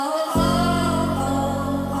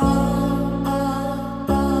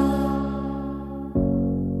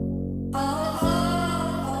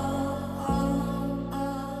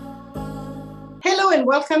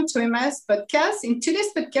welcome to Emma's podcast. In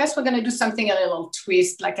today's podcast, we're going to do something a little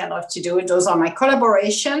twist, like I love to do. Those are my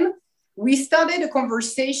collaboration. We started a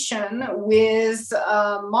conversation with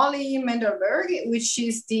Molly Mendelberg, which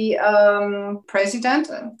is the president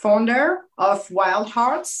and founder of Wild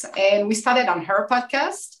Hearts. And we started on her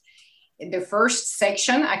podcast, the first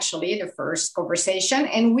section, actually, the first conversation.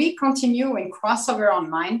 And we continue in crossover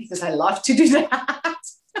online because I love to do that.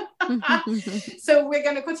 So we're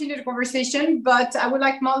going to continue the conversation, but I would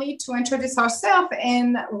like Molly to introduce herself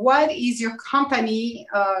and what is your company,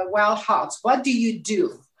 Wild Hearts? What do you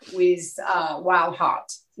do with Wild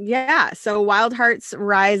Heart? Yeah, so Wild Hearts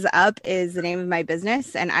Rise Up is the name of my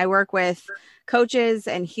business, and I work with coaches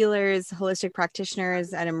and healers, holistic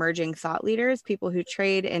practitioners, and emerging thought leaders, people who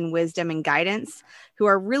trade in wisdom and guidance, who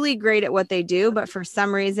are really great at what they do, but for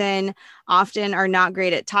some reason often are not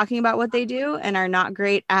great at talking about what they do and are not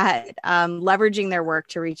great at leveraging their work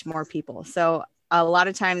to reach more people. So a lot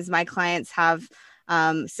of times my clients have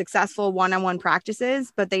successful one-on-one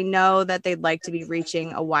practices, but they know that they'd like to be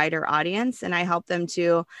reaching a wider audience. And I help them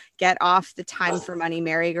to get off the time for money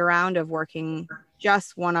merry-go-round of working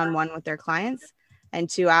just one-on-one with their clients and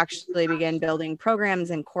to actually begin building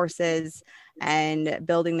programs and courses and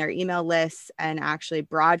building their email lists and actually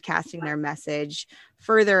broadcasting their message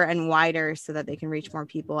further and wider so that they can reach more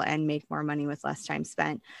people and make more money with less time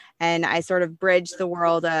spent. And I sort of bridge the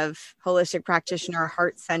world of holistic practitioner,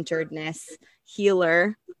 heart-centeredness,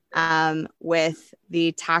 healer with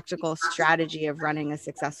the tactical strategy of running a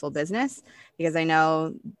successful business, because I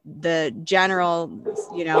know the general,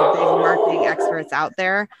 big marketing experts out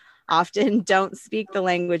there often don't speak the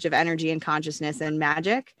language of energy and consciousness and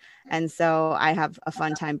magic. And so I have a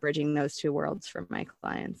fun time bridging those two worlds for my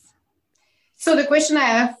clients. So the question I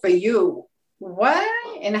have for you,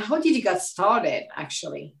 why and how did you get started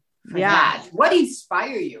actually? That? What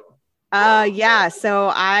inspired you?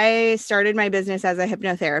 So I started my business as a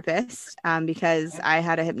hypnotherapist because I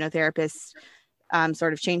had a hypnotherapist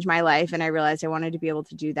sort of change my life, and I realized I wanted to be able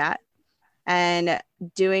to do that. And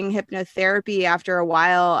doing hypnotherapy, after a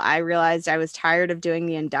while, I realized I was tired of doing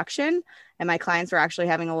the induction, and my clients were actually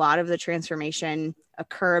having a lot of the transformation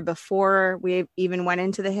occur before we even went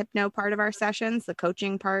into the hypno part of our sessions, the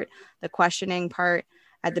coaching part, the questioning part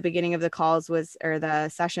at the beginning of the the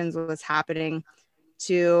sessions was happening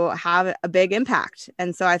to have a big impact.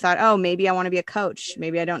 And so I thought, oh, maybe I want to be a coach.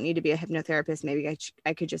 Maybe I don't need to be a hypnotherapist. Maybe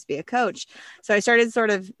I could just be a coach. So I started sort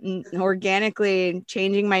of organically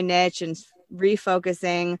changing my niche and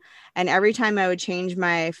refocusing. And every time I would change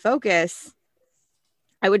my focus,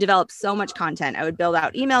 I would develop so much content. I would build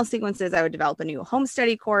out email sequences. I would develop a new home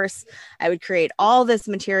study course. I would create all this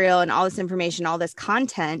material and all this information, all this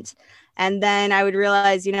content. And then I would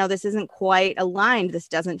realize, this isn't quite aligned. This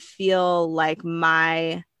doesn't feel like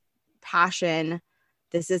my passion.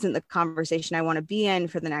 This isn't the conversation I want to be in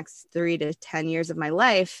for the next 3 to 10 years of my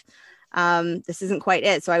life. This isn't quite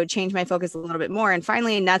it. So I would change my focus a little bit more. And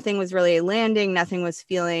finally, nothing was really landing. Nothing was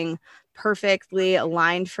feeling perfectly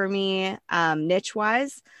aligned for me niche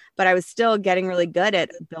wise, but I was still getting really good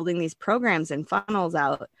at building these programs and funnels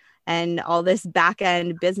out and all this back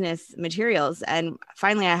end business materials. And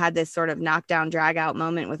finally, I had this sort of knockdown, drag out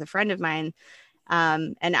moment with a friend of mine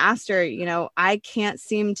and asked her, I can't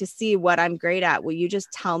seem to see what I'm great at. Will you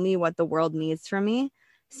just tell me what the world needs from me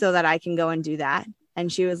so that I can go and do that?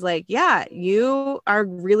 And she was like, yeah, you are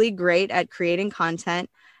really great at creating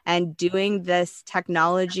content and doing this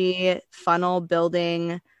technology funnel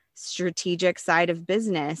building strategic side of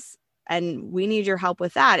business. And we need your help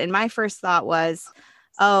with that. And my first thought was,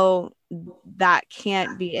 oh, that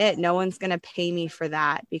can't be it. No one's going to pay me for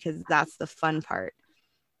that because that's the fun part.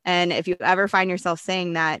 And if you ever find yourself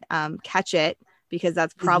saying that, catch it, because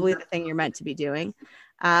that's probably the thing you're meant to be doing.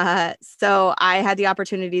 So I had the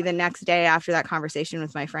opportunity the next day after that conversation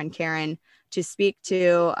with my friend Karen to speak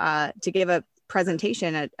to give a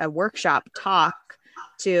presentation, a workshop talk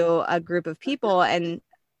to a group of people, and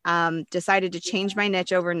decided to change my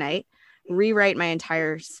niche overnight, rewrite my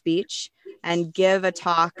entire speech, and give a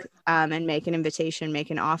talk and make an invitation, make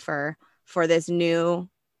an offer for this new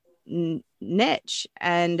niche.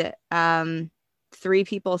 And 3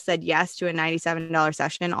 people said yes to a $97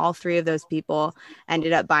 session. All 3 of those people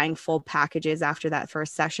ended up buying full packages after that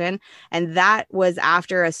first session. And that was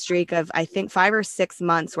after a streak of, I think, 5 or 6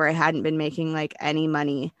 months where I hadn't been making like any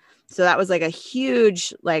money. So that was like a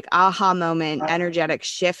huge like aha moment, energetic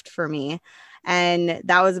shift for me. And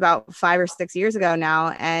that was about 5 or 6 years ago now.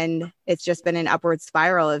 And it's just been an upward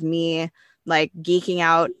spiral of me like geeking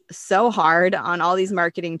out so hard on all these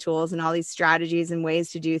marketing tools and all these strategies and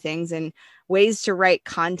ways to do things and ways to write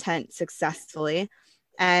content successfully.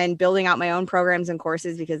 and building out my own programs and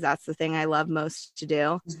courses, because that's the thing I love most to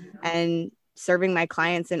do, and serving my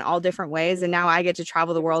clients in all different ways. And now I get to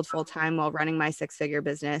travel the world full time while running my 6-figure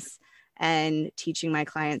business and teaching my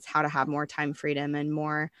clients how to have more time freedom and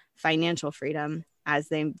more financial freedom as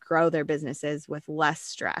they grow their businesses with less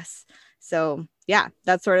stress. So yeah,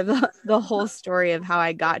 that's sort of the whole story of how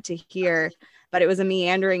I got to here. But it was a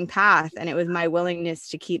meandering path, and it was my willingness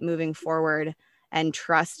to keep moving forward and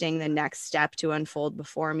trusting the next step to unfold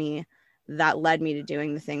before me that led me to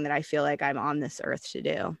doing the thing that I feel like I'm on this earth to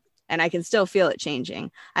do. And I can still feel it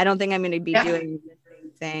changing. I don't think I'm going to be doing the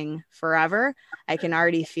same thing forever. I can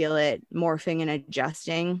already feel it morphing and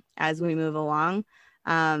adjusting as we move along.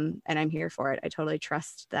 And I'm here for it. I totally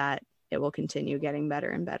trust that it will continue getting better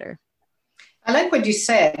and better. I like what you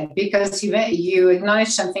said, because you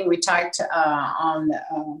acknowledged something we talked on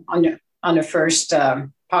the first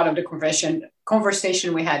part of the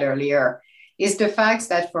conversation we had earlier, is the fact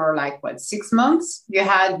that for 6 months, you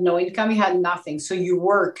had no income, you had nothing. So you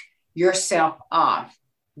work yourself off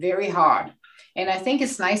very hard. And I think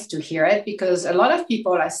it's nice to hear it, because a lot of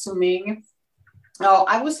people are assuming,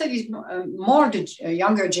 I would say it's more the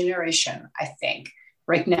younger generation, I think,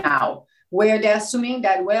 right now, where they're assuming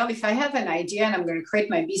that, well, if I have an idea and I'm going to create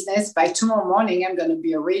my business, by tomorrow morning, I'm going to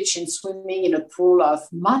be rich and swimming in a pool of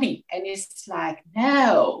money. And it's like,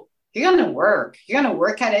 no, you're going to work. You're going to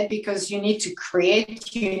work at it, because you need to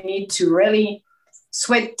create, you need to really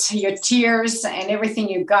sweat your tears and everything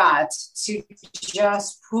you got to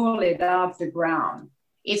just pull it off the ground.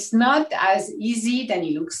 It's not as easy than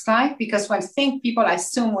it looks like, because one thing people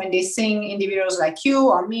assume when they sing individuals like you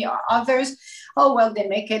or me or others, oh, well, they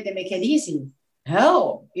make it easy.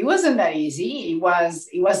 No, it wasn't that easy. It was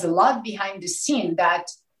a lot behind the scene that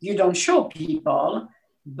you don't show people,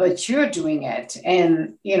 but you're doing it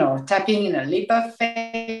and, tapping in a leap of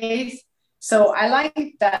faith. So I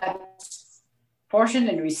like that portion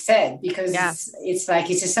that we said, because it's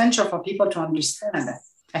essential for people to understand.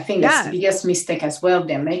 I think that's the biggest mistake as well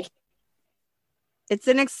they're making. It's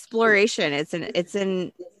an exploration. It's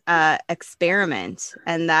an experiment.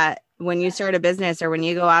 And that when you start a business, or when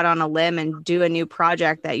you go out on a limb and do a new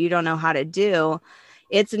project that you don't know how to do,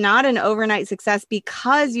 it's not an overnight success,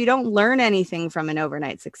 because you don't learn anything from an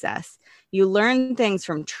overnight success. You learn things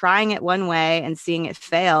from trying it one way and seeing it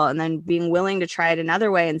fail, and then being willing to try it another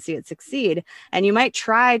way and see it succeed. And you might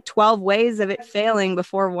try 12 ways of it failing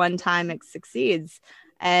before one time it succeeds.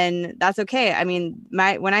 And that's okay. I mean,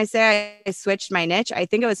 when I say I switched my niche, I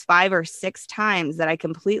think it was 5 or 6 times that I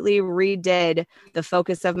completely redid the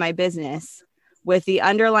focus of my business with the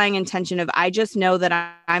underlying intention of, I just know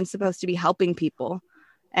that I'm supposed to be helping people,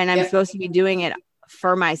 and I'm supposed to be doing it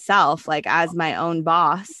for myself, like as my own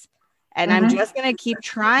boss. And I'm just going to keep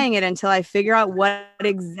trying it until I figure out what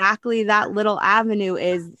exactly that little avenue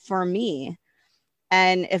is for me.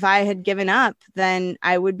 And if I had given up, then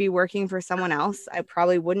I would be working for someone else. I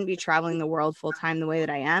probably wouldn't be traveling the world full time the way that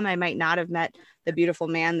I am. I might not have met the beautiful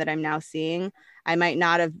man that I'm now seeing. I might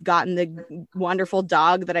not have gotten the wonderful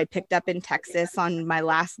dog that I picked up in Texas on my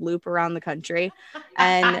last loop around the country.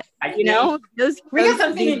 And, we got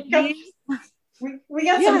something in common. We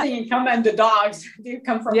got something in common. The dogs do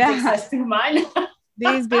come from Texas to mine.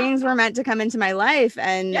 These beings were meant to come into my life,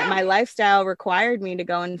 and my lifestyle required me to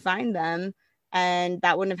go and find them. And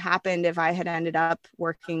that wouldn't have happened if I had ended up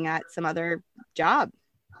working at some other job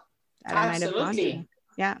that I might have gone to.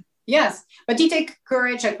 Yeah. Yes. But it takes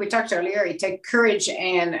courage, like we talked earlier, it takes courage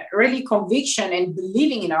and really conviction and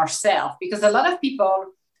believing in ourselves, because a lot of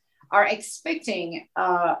people are expecting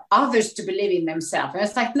others to believe in themselves. And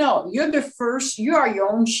it's like, no, you are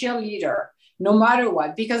your own cheerleader, no matter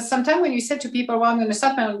what. Because sometimes when you say to people, well, I'm going to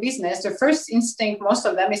start my own business, the first instinct, most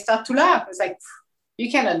of them, is start to laugh. It's like, you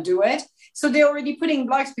cannot do it. So they're already putting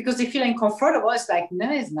blocks because they feel uncomfortable. It's like, no,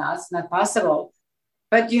 it's not possible.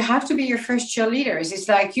 But you have to be your first cheerleaders. It's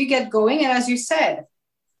like you get going. And as you said,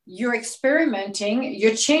 you're experimenting,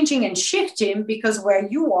 you're changing and shifting, because where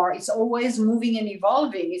you are, it's always moving and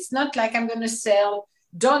evolving. It's not like I'm going to sell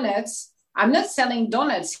donuts. I'm not selling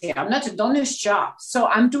donuts here. I'm not a donut shop. So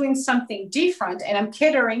I'm doing something different, and I'm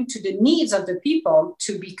catering to the needs of the people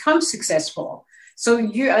to become successful. So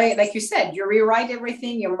you, like you said, you rewrite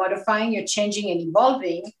everything, you're modifying, you're changing and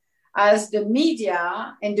evolving, as the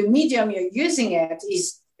media and the medium you're using it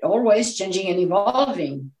is always changing and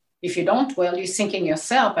evolving. If you don't, well, you're sinking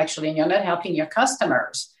yourself, actually, and you're not helping your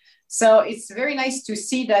customers. So it's very nice to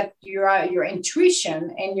see that your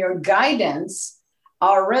intuition and your guidance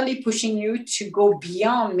are really pushing you to go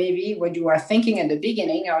beyond maybe what you were thinking at the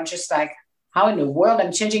beginning, or just like, how in the world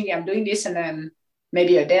I'm doing this, and then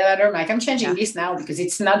maybe a day later, I'm like, I'm changing this now because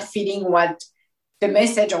it's not fitting what the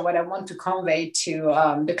message or what I want to convey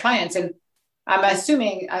to the clients. And I'm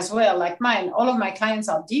assuming as well, like mine, all of my clients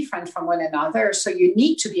are different from one another. So you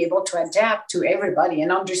need to be able to adapt to everybody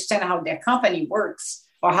and understand how their company works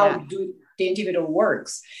or how do the individual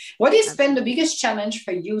works. What has been the biggest challenge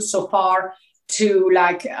for you so far to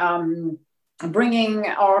like bringing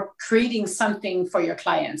or creating something for your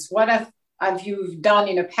clients? What have you done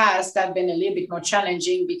in the past that been a little bit more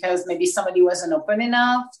challenging because maybe somebody wasn't open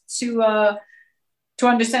enough to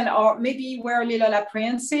understand, or maybe we're a little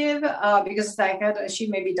apprehensive because it's like she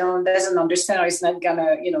maybe doesn't understand or it's not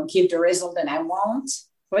gonna give the result that I want.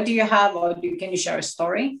 What do you have, or can you share a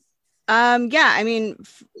story? Yeah, I mean,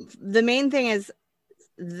 the main thing is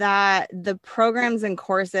that the programs and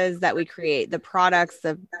courses that we create, the products,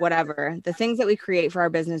 the whatever, the things that we create for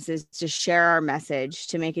our businesses to share our message,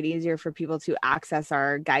 to make it easier for people to access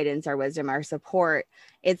our guidance, our wisdom, our support,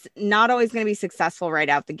 it's not always going to be successful right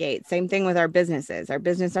out the gate. Same thing with our businesses. Our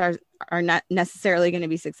businesses are not necessarily going to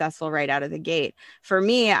be successful right out of the gate. For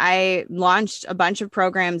me, I launched a bunch of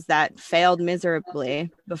programs that failed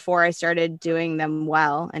miserably before I started doing them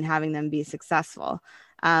well and having them be successful.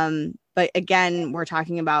 But again, we're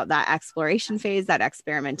talking about that exploration phase, that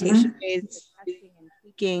experimentation phase, testing and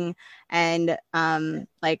tweaking, and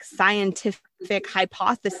like scientific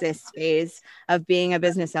hypothesis phase of being a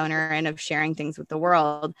business owner and of sharing things with the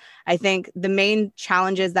world. I think the main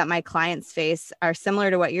challenges that my clients face are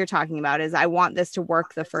similar to what you're talking about. Is I want this to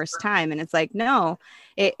work the first time. And it's like, no,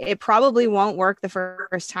 it probably won't work the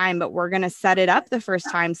first time, but we're going to set it up the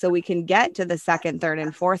first time so we can get to the second, third,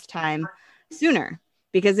 and fourth time sooner.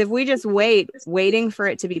 Because if we just waiting for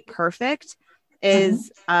it to be perfect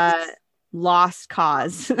is a lost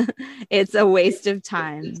cause. It's a waste of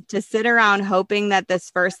time to sit around hoping that this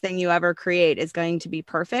first thing you ever create is going to be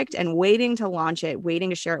perfect and waiting to launch it, waiting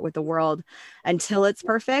to share it with the world until it's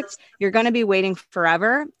perfect. You're going to be waiting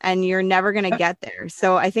forever and you're never going to get there.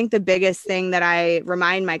 So I think the biggest thing that I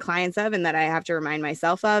remind my clients of, and that I have to remind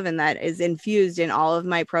myself of, and that is infused in all of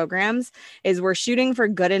my programs, is we're shooting for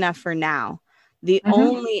good enough for now. The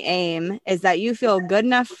only aim is that you feel good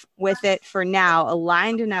enough with it for now,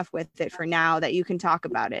 aligned enough with it for now, that you can talk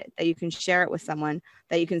about it, that you can share it with someone,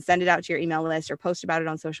 that you can send it out to your email list or post about it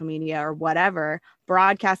on social media or whatever,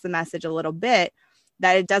 broadcast the message a little bit,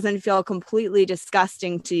 that it doesn't feel completely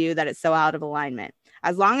disgusting to you that it's so out of alignment.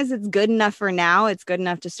 As long as it's good enough for now, it's good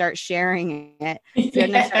enough to start sharing it. It's good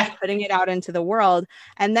enough to start putting it out into the world.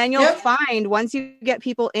 And then you'll find once you get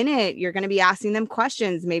people in it, you're going to be asking them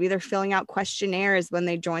questions. Maybe they're filling out questionnaires when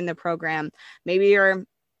they join the program. Maybe your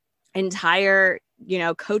entire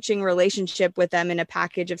coaching relationship with them in a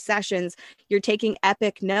package of sessions, you're taking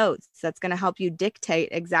epic notes. That's going to help you dictate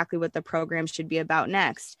exactly what the program should be about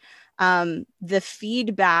next. The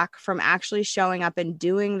feedback from actually showing up and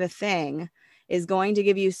doing the thing is going to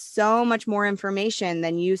give you so much more information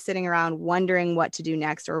than you sitting around wondering what to do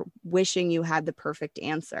next or wishing you had the perfect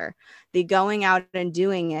answer. The going out and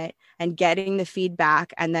doing it and getting the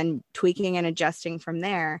feedback and then tweaking and adjusting from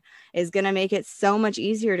there is going to make it so much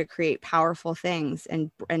easier to create powerful things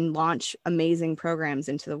and launch amazing programs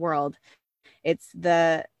into the world. It's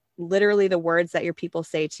literally the words that your people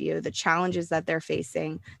say to you, the challenges that they're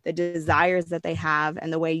facing, the desires that they have,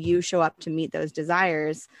 and the way you show up to meet those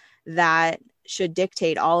desires that should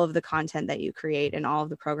dictate all of the content that you create and all of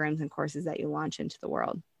the programs and courses that you launch into the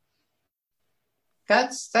world.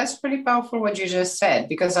 That's pretty powerful what you just said,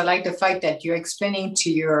 because I like the fact that you're explaining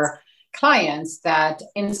to your clients that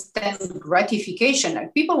instant gratification,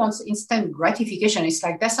 like people want instant gratification. It's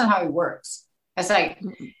like, that's not how it works. It's like,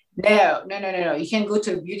 no. You can go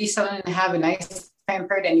to a beauty salon and have a nice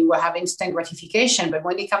pampered and you will have instant gratification. But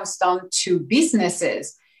when it comes down to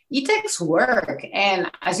businesses, it takes work. And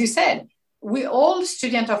as you said, we all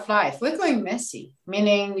student of life. We're going messy,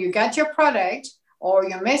 meaning you got your product or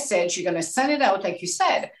your message, you're going to send it out, like you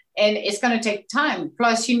said, and it's going to take time.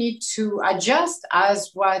 Plus, you need to adjust as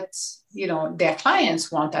what their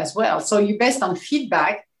clients want as well. So you based on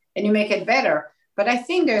feedback and you make it better. But I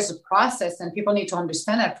think there's a process, and people need to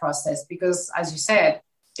understand that process because, as you said,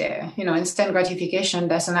 instant gratification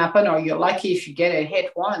doesn't happen, or you're lucky if you get a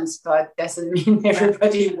hit once, but doesn't mean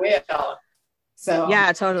everybody will. So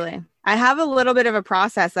yeah, totally. I have a little bit of a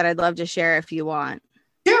process that I'd love to share if you want.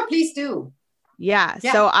 Sure, please do. Yeah.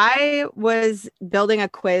 So I was building a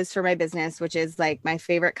quiz for my business, which is like my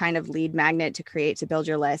favorite kind of lead magnet to create to build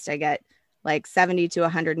your list. I get like 70 to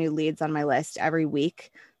 100 new leads on my list every week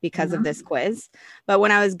because of this quiz. But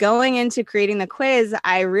when I was going into creating the quiz,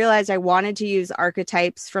 I realized I wanted to use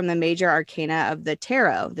archetypes from the major arcana of the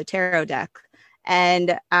tarot deck.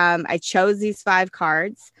 And I chose these 5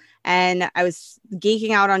 cards. And I was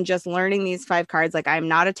geeking out on just learning these 5 cards. Like, I'm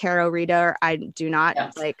not a tarot reader. I do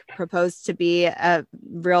not like propose to be a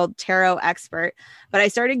real tarot expert, but I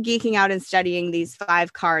started geeking out and studying these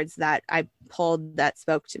 5 cards that I pulled that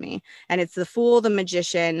spoke to me. And it's the Fool, the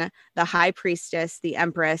Magician, the High Priestess, the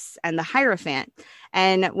Empress, and the Hierophant.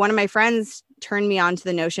 And one of my friends turned me on to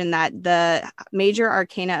the notion that the major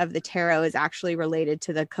arcana of the tarot is actually related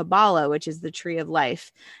to the Kabbalah, which is the tree of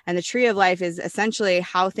life. And the tree of life is essentially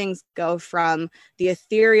how things go from the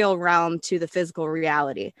ethereal realm to the physical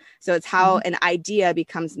reality. So it's how an idea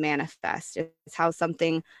becomes manifest. It's how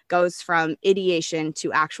something goes from ideation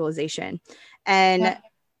to actualization. And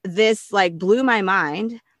this like blew my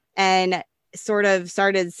mind and sort of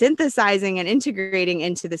started synthesizing and integrating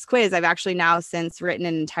into this quiz. I've actually now since written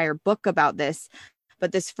an entire book about this,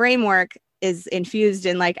 but this framework is infused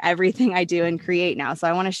in like everything I do and create now. So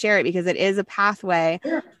I want to share it because it is a pathway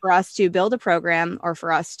for us to build a program, or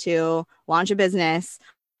for us to launch a business,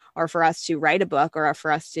 or for us to write a book, or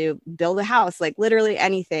for us to build a house. Like literally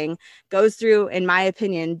anything goes through, in my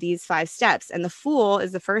opinion, these 5 steps. And the Fool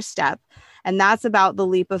is the first step. And that's about the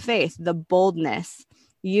leap of faith, the boldness.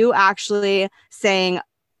 You actually saying,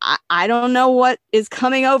 I don't know what is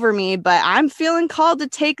coming over me, but I'm feeling called to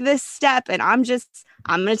take this step, and I'm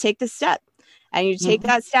going to take this step. And you take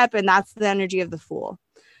that step, and that's the energy of the Fool.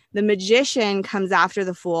 The Magician comes after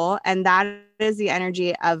the Fool, and that is the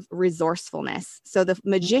energy of resourcefulness. So the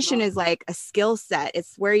Magician is like a skill set.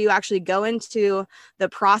 It's where you actually go into the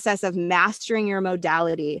process of mastering your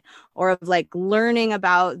modality, or of like learning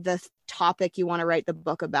about the topic you want to write the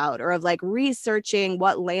book about, or of like researching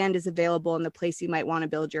what land is available in the place you might want to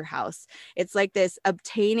build your house. It's like this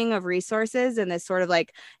obtaining of resources and this sort of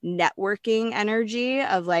like networking energy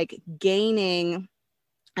of like gaining.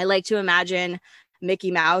 I like to imagine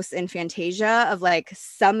Mickey Mouse and Fantasia of like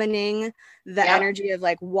summoning the energy of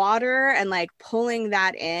like water and like pulling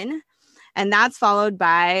that in. And that's followed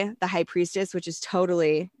by the High Priestess, which is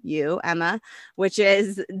totally you, Emma, which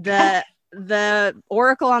is the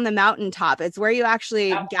oracle on the mountaintop. It's where you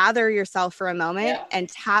actually gather yourself for a moment and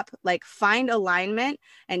find alignment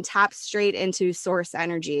and tap straight into source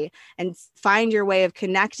energy and find your way of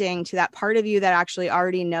connecting to that part of you that actually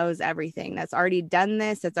already knows everything, that's already done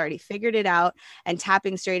this, that's already figured it out, and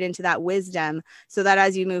tapping straight into that wisdom so that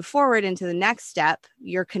as you move forward into the next step,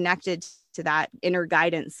 you're connected to that inner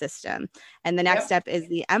guidance system. And the next step is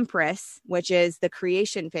the Empress, which is the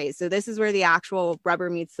creation phase. So this is where the actual rubber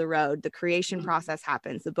meets the road. The creation process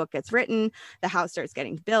happens. The book gets written, the house starts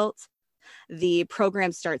getting built, the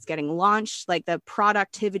program starts getting launched, like the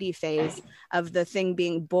productivity phase of the thing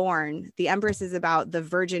being born. The Empress is about the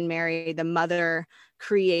Virgin Mary, the mother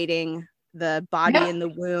creating the body in the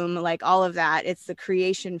womb, like all of that. It's the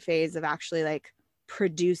creation phase of actually like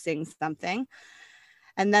producing something.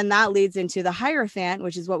 And then that leads into the Hierophant,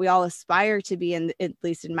 which is what we all aspire to be, in at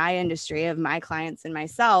least in my industry, of my clients and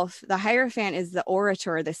myself. The Hierophant is the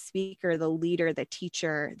orator, the speaker, the leader, the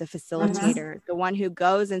teacher, the facilitator, the one who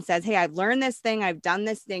goes and says, hey, I've learned this thing. I've done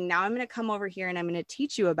this thing. Now I'm going to come over here and I'm going to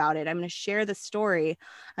teach you about it. I'm going to share the story.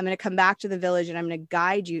 I'm going to come back to the village and I'm going to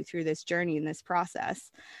guide you through this journey in this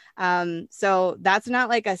process. So that's not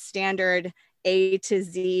like a standard A to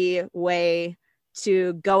Z way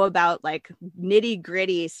to go about like nitty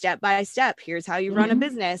gritty step by step. Here's how you run a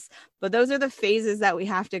business. But those are the phases that we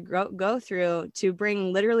have to go through to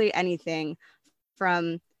bring literally anything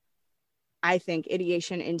from, I think,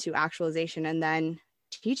 ideation into actualization, and then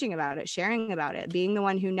teaching about it, sharing about it, being the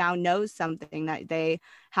one who now knows something, that they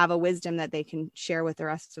have a wisdom that they can share with the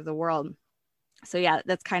rest of the world. So yeah,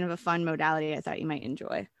 that's kind of a fun modality I thought you might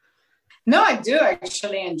enjoy. No, I do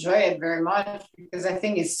actually enjoy it very much because I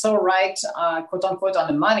think it's so right, quote unquote, on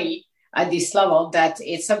the money at this level, that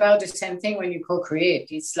it's about the same thing when you co-create.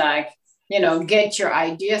 It's like, get your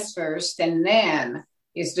ideas first, and then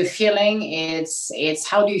it's the feeling, it's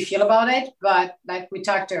how do you feel about it? But like we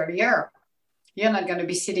talked earlier, you're not going to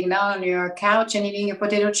be sitting down on your couch and eating your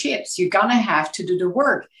potato chips. You're going to have to do the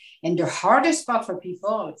work. And the hardest part for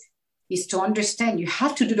people is to understand you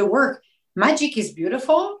have to do the work. Magic is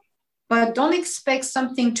beautiful, but don't expect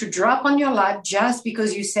something to drop on your lap just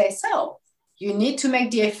because you say so. You need to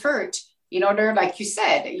make the effort in order, like you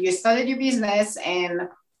said, you started your business, and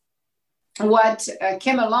what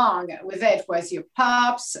came along with it was your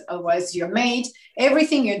pops, was your mate.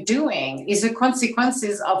 Everything you're doing is the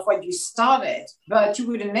consequences of what you started, but you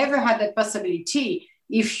would have never had that possibility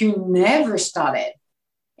if you never started.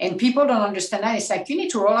 And people don't understand that. It's like, you need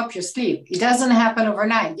to roll up your sleeve. It doesn't happen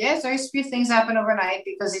overnight. Yes, there's few things happen overnight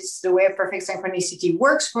because it's the way perfect synchronicity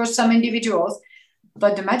works for some individuals,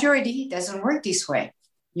 but the majority doesn't work this way.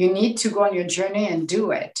 You need to go on your journey and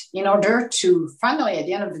do it in order to finally, at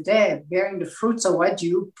the end of the day, bearing the fruits of what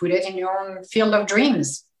you put it in your own field of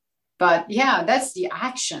dreams. But yeah, that's the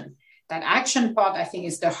action. That action part, I think,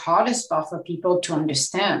 is the hardest part for people to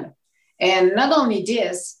understand. And not only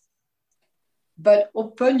this, but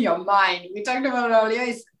open your mind. We talked about earlier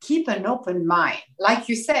is keep an open mind. Like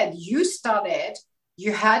you said, you started,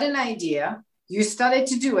 you had an idea, you started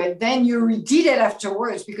to do it, then you redid it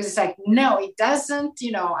afterwards because it's like, no, it doesn't,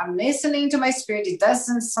 I'm listening to my spirit. It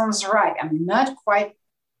doesn't sound right. I'm not quite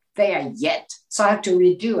there yet. So I have to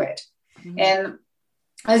redo it. Mm-hmm. And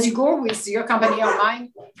as you go with your company or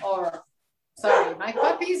mine, or sorry, my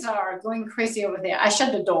puppies are going crazy over there. I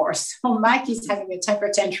shut the door. So Mike is having a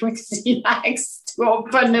temper tantrum because he likes to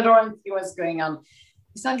open the door and see what's going on.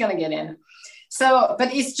 He's not going to get in. So,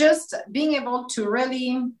 but it's just being able to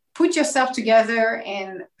really put yourself together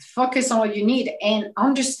and focus on what you need and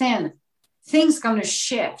understand things going to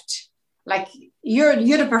shift. Like you're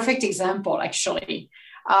the perfect example, actually.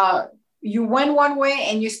 You went one way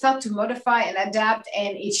and you start to modify and adapt,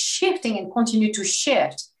 and it's shifting and continue to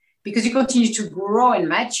shift because you continue to grow and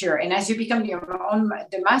mature. And as you become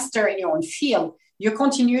the master in your own field, you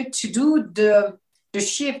continue to do the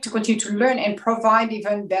shift to continue to learn and provide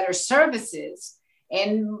even better services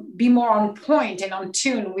and be more on point and on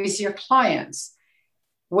tune with your clients.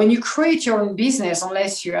 When you create your own business,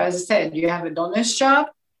 unless you, as I said, you have a donor's job,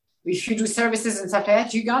 if you do services and stuff like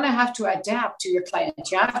that, you're going to have to adapt to your client.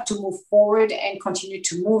 You have to move forward and continue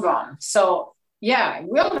to move on. So yeah,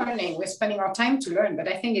 we're learning. We're spending our time to learn, but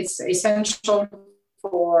I think it's essential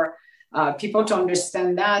for people to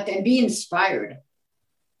understand that and be inspired.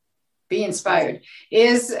 Be inspired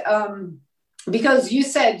is because you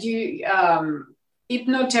said you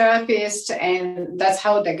hypnotherapist, and that's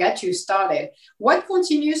how they got you started. What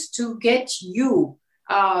continues to get you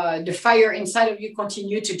the fire inside of you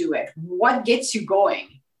continue to do it? What gets you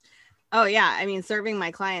going? Oh yeah, I mean, serving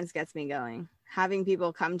my clients gets me going. Having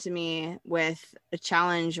people come to me with a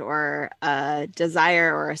challenge or a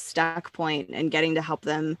desire or a stuck point and getting to help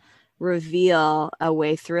them reveal a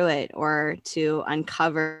way through it, or to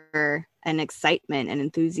uncover an excitement, an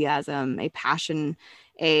enthusiasm, a passion,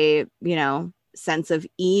 a, sense of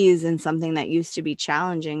ease in something that used to be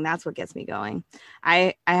challenging. That's what gets me going.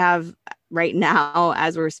 I have right now,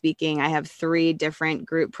 as we're speaking, I have 3 different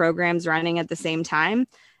group programs running at the same time.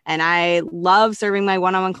 And I love serving my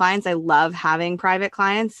one-on-one clients. I love having private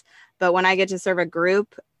clients. But when I get to serve a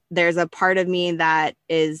group, there's a part of me that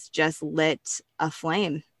is just lit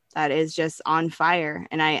aflame, that is just on fire.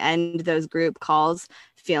 And I end those group calls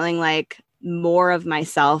feeling like more of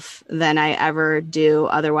myself than I ever do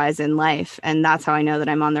otherwise in life. And that's how I know that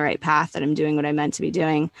I'm on the right path, that I'm doing what I'm meant to be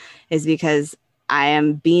doing, is because I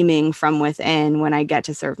am beaming from within when I get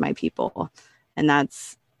to serve my people. And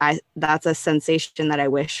that's a sensation that I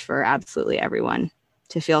wish for absolutely everyone,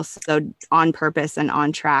 to feel so on purpose and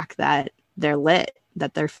on track that they're lit,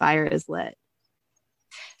 that their fire is lit.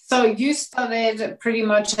 So you started pretty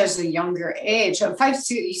much as a younger age.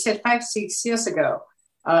 You said 5-6 years ago,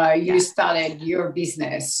 you started your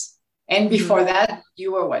business. And before that,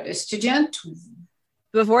 you were what, a student?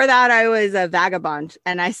 Before that, I was a vagabond,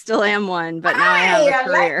 and I still am one, but now I have a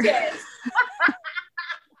career. Like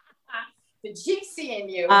the gypsy in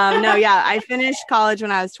you. I finished college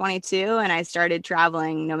when I was 22, and I started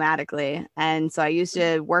traveling nomadically. And so I used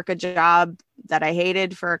to work a job that I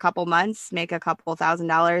hated for a couple months, make a couple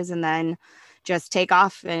 $1,000s, and then just take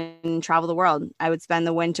off and travel the world. I would spend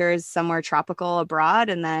the winters somewhere tropical abroad,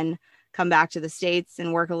 and then come back to the States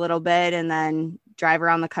and work a little bit, and then drive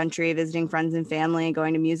around the country, visiting friends and family,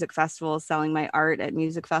 going to music festivals, selling my art at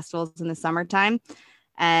music festivals in the summertime,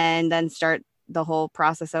 and then start the whole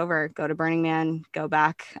process over, go to Burning Man, go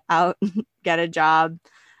back out, get a job.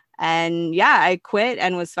 And I quit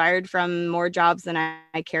and was fired from more jobs than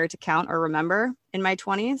I care to count or remember in my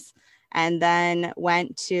 20s. And then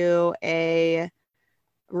went to a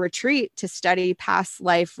retreat to study past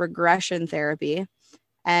life regression therapy.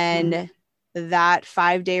 And that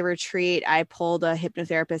 5-day retreat, I pulled a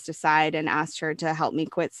hypnotherapist aside and asked her to help me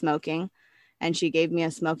quit smoking. And she gave me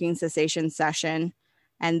a smoking cessation session.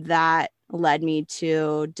 And that led me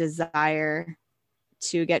to desire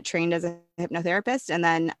to get trained as a hypnotherapist. And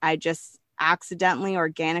then I just accidentally,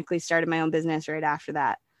 organically started my own business right after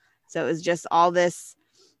that. So it was just all this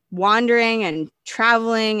wandering and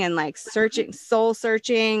traveling and like searching, soul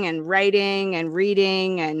searching and writing and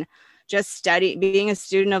reading and just being a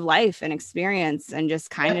student of life and experience, and just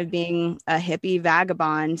kind of being a hippie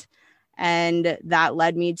vagabond. And that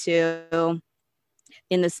led me to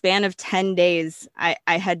in the span of 10 days, I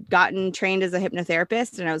had gotten trained as a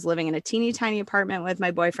hypnotherapist, and I was living in a teeny tiny apartment with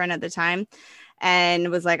my boyfriend at the time, and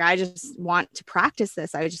was like, I just want to practice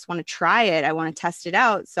this. I just want to try it. I want to test it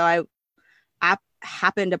out. So I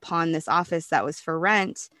happened upon this office that was for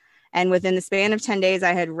rent. And within the span of 10 days,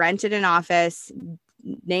 I had rented an office,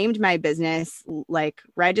 named my business, like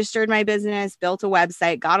registered my business, built a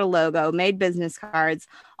website, got a logo, made business cards,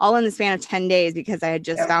 all in the span of 10 days because I had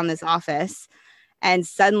just found this office. And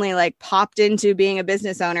suddenly like popped into being a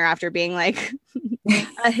business owner after being like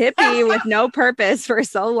a hippie with no purpose for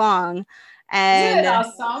so long. And isn't it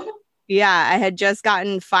awesome? Yeah, I had just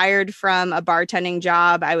gotten fired from a bartending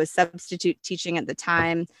job. I was substitute teaching at the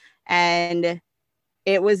time. And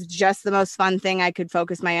it was just the most fun thing I could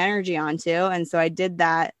focus my energy onto. And so I did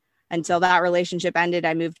that until that relationship ended.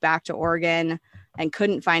 I moved back to Oregon and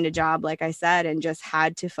couldn't find a job, like I said, and just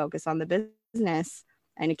had to focus on the business.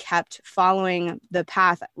 And kept following the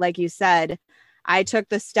path. Like you said, I took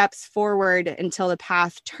the steps forward until the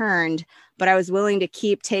path turned, but I was willing to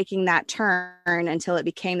keep taking that turn until it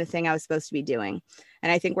became the thing I was supposed to be doing.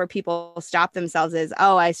 And I think where people stop themselves is,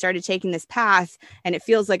 oh, I started taking this path and it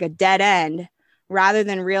feels like a dead end, rather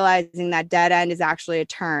than realizing that dead end is actually a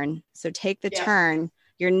turn. So take the turn.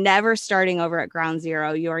 You're never starting over at ground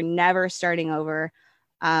zero. You're never starting over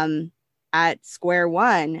at square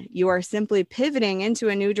one. You are simply pivoting into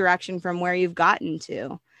a new direction from where you've gotten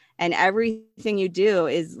to. And everything you do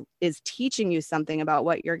is teaching you something about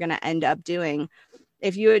what you're going to end up doing.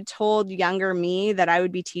 If you had told younger me that I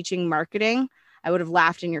would be teaching marketing, I would have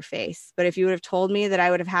laughed in your face. But if you would have told me that I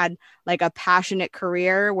would have had like a passionate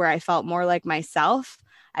career where I felt more like myself,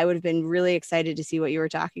 I would have been really excited to see what you were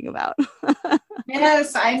talking about.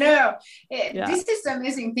 Yes, I know. This is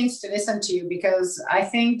amazing things to listen to, because I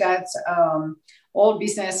think that all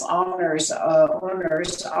business owners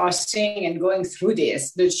are seeing and going through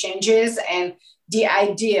the changes and the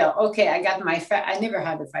idea. Okay, I got I never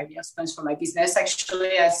had a 5-year plan for my business.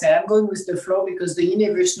 Actually, I said I'm going with the flow because the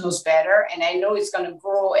universe knows better, and I know it's going to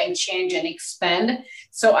grow and change and expand.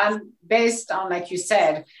 So I'm based on, like you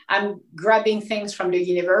said, I'm grabbing things from the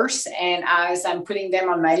universe, and as I'm putting them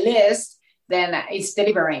on my list, then it's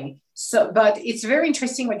delivering. So, but it's very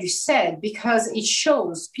interesting what you said, because it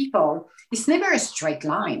shows people it's never a straight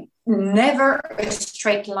line, never a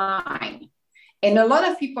straight line. And a lot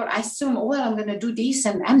of people assume, oh, well, I'm going to do this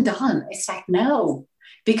and I'm done. It's like, no,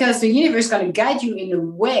 because the universe is going to guide you in a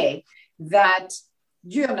way that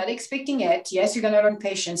you're not expecting it. Yes, you're going to learn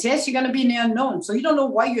patience. Yes, you're going to be in the unknown. So you don't know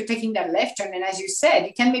why you're taking that left turn. And as you said,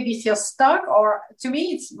 you can maybe feel stuck, or to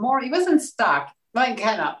me, it wasn't stuck. Like,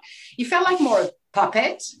 kind of, you felt like more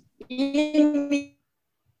puppet in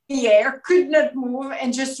the air, could not move,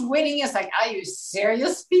 and just waiting. It's like, are you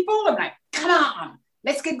serious, people? I'm like, come on,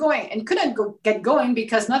 let's get going. And couldn't get going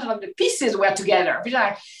because not all of the pieces were together. We're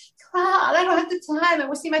like, I don't have the time. I'm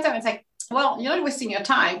wasting my time. It's like, well, you're not wasting your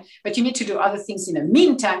time, but you need to do other things in the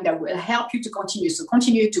meantime that will help you to continue. So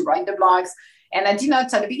continue to write the blogs. And at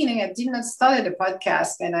the beginning, I did not start the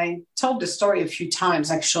podcast. And I told the story a few times,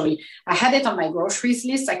 actually. I had it on my groceries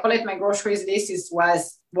list. I call it my groceries list. It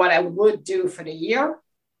was what I would do for the year,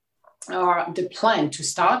 or the plan to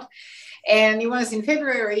start. And it was in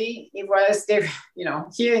February. It was there,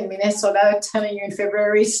 here in Minnesota, telling you in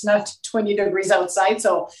February, it's not 20 degrees outside.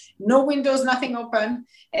 So no windows, nothing open.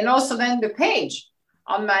 And also then the page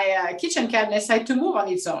on my kitchen cabinet had to move on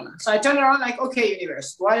its own. So I turned around like, okay,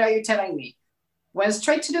 universe, what are you telling me? Went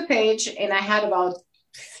straight to the page, and I had about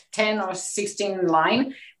 10 or 16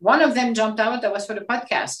 lines. One of them jumped out. That was for the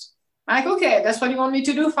podcast. I'm like, okay, that's what you want me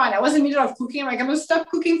to do? Fine. I was in the middle of cooking. I'm like, I'm going to stop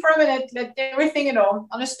cooking for a minute, let everything,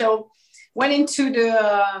 on the stove. Went into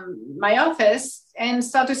my office and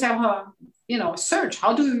started to say, search,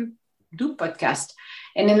 how do you do podcast?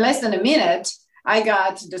 And in less than a minute, I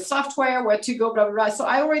got the software, where to go, blah, blah, blah. So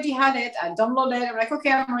I already had it. I downloaded it. I'm like,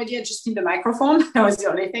 okay, I'm ready. I just need the microphone. That was the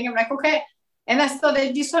only thing. I'm like, okay. And I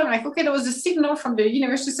started this one. I'm like, okay, there was a signal from the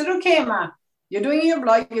universe who said, okay, Emma, you're doing your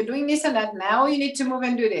blog, you're doing this and that. Now you need to move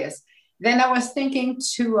and do this. Then I was thinking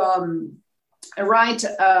to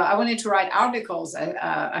I wanted to write articles,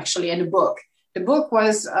 actually, in a book. The book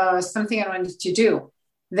was something I wanted to do.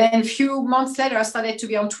 Then a few months later, I started to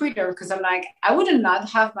be on Twitter, because I'm like, I would not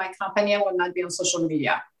have my company. I would not be on social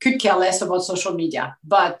media. Could care less about social media.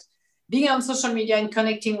 But being on social media and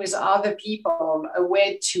connecting with other people, a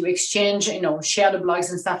way to exchange, share the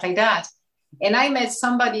blogs and stuff like that. And I met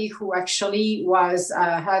somebody who actually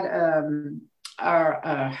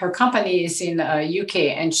her company is in UK,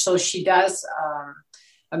 and so she does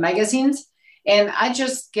magazines. And I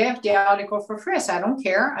just gave the article for free. I said, I don't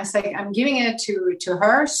care. I said, I'm giving it to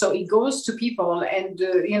her. So it goes to people and,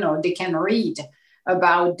 they can read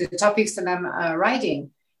about the topics that I'm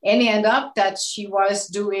writing. And it ended up that she was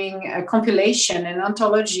doing a compilation, an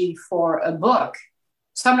anthology for a book.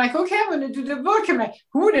 So I'm like, okay, I'm going to do the book. I'm like,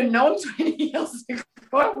 who would have known 20 years ago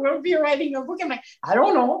I will be writing a book? I'm like, I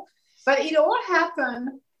don't know. But it all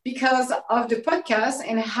happened because of the podcast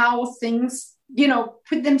and how things,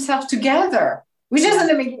 put themselves together, which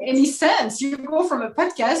doesn't make any sense. You go from a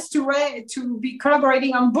podcast to be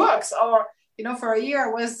collaborating on books, or, for a year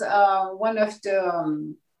I was one of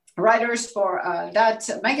the writers for that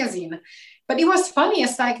magazine. But it was funny.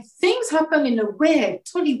 It's like things happen in a way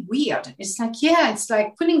totally weird. It's like, it's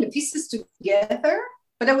like putting the pieces together,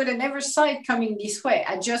 but I would have never saw it coming this way.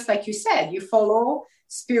 I just, like you said, you follow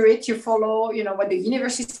spirit, you follow, what the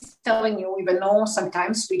universe is telling you, even though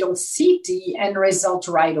sometimes we don't see the end result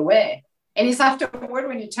right away. And it's afterward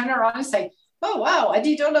when you turn around and say, oh, wow, I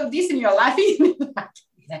did all of this and you're laughing. Did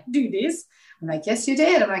I do this? I'm like, yes, you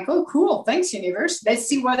did. I'm like, oh, cool. Thanks, universe. Let's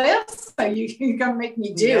see what else you can make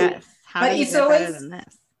me do. Yes. How but it's always better than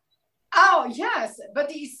this? Oh, yes.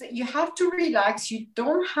 But you have to relax. You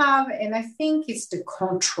don't have, and I think it's the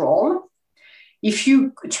control. If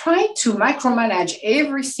you try to micromanage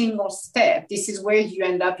every single step, this is where you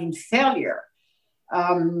end up in failure.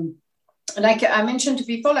 Like I mentioned to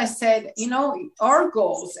people, I said, our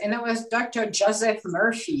goals, and it was Dr. Joseph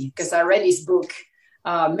Murphy, because I read his book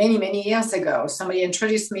many, many years ago. Somebody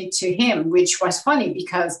introduced me to him, which was funny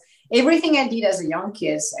because everything I did as a young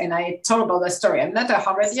kid, and I told about that story. I'm not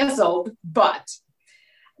 100 years old, but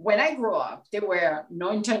when I grew up, there were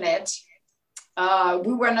no internet.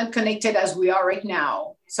 We were not connected as we are right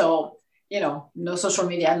now. So, no social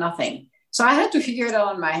media, nothing. So I had to figure it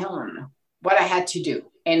out on my own, what I had to do.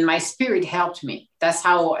 And my spirit helped me. That's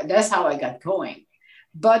how I got going.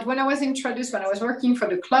 But when I was working for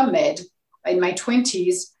the Club Med in my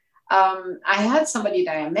 20s, I had somebody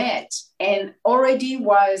that I met and already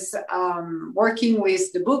was working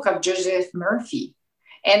with the book of Joseph Murphy.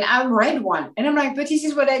 And I read one and I'm like, but this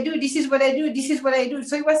is what I do. This is what I do. This is what I do.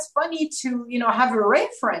 So it was funny to, have a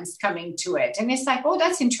reference coming to it. And it's like, oh,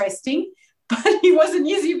 that's interesting. But it wasn't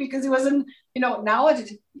easy because it wasn't, now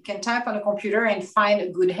you can type on a computer and find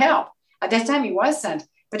a good help. At that time, it wasn't.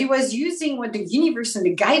 But it was using what the universe and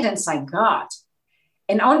the guidance I got.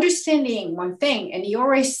 And understanding one thing, and he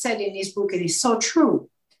always said in his book, and it's so true,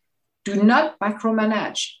 do not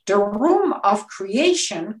micromanage. The room of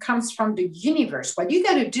creation comes from the universe. What you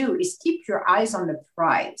got to do is keep your eyes on the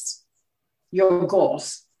prize, your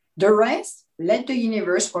goals. The rest, let the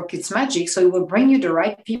universe work its magic so it will bring you the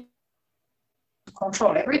right people to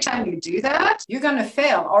control. Every time you do that, you're going to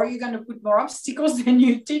fail or you're going to put more obstacles than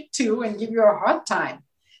you did to and give you a hard time.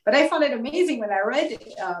 But I found it amazing when I read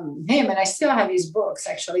him, and I still have his books,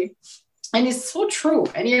 actually. And it's so true.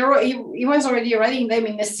 And he was already writing them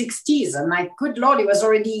in the 60s. And my good Lord, he was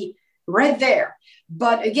already right there.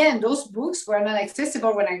 But again, those books were not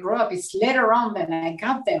accessible when I grew up. It's later on that I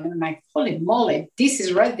got them. And I'm like, holy moly, this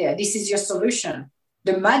is right there. This is your solution.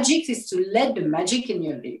 The magic is to let the magic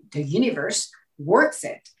in the universe works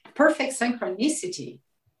it. Perfect synchronicity.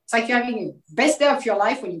 It's like you're having the best day of your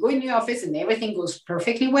life when you go in the office and everything goes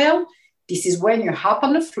perfectly well. This is when you hop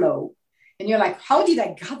on the flow. And you're like, how did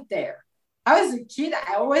I get there? I was a kid,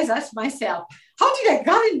 I always asked myself, how did I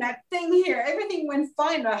get in that thing here? Everything went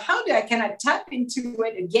fine, but can I tap into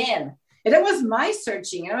it again? And that was my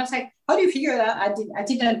searching. And I was like, how do you figure that? I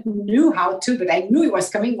didn't know how to, but I knew it was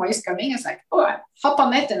coming, when it's coming. It's like, oh, I hop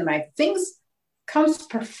on it and my things comes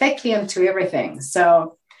perfectly into everything.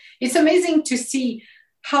 So it's amazing to see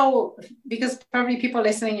how, because probably people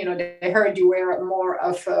listening, they heard you were more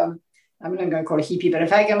of, I'm not going to call it hippie, but a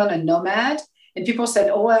vagabond, a nomad. And people said,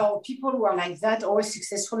 oh, well, people who are like that are always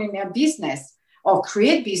successful in their business or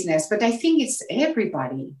create business. But I think it's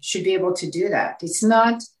everybody should be able to do that. It's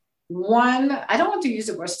not one, I don't want to use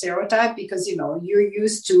the word stereotype because, you're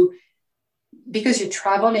used to, because you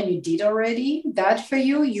travel and you did already that for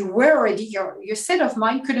you, you were already, your set of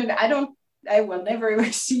mind I will never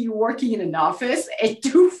see you working in an office 8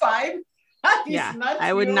 to 5. Yeah,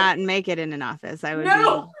 I would not make it in an office. I would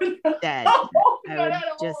be dead. I would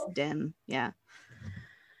just dim. Yeah.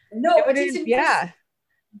 No,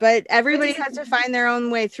 but everybody has to find their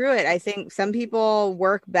own way through it. I think some people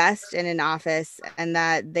work best in an office and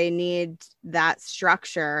that they need that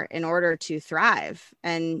structure in order to thrive.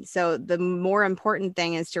 And so the more important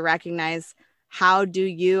thing is to recognize, how do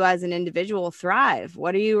you as an individual thrive?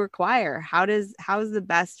 What do you require? How is the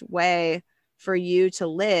best way for you to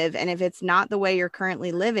live. And if it's not the way you're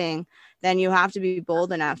currently living, then you have to be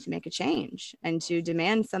bold enough to make a change and to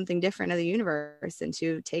demand something different of the universe and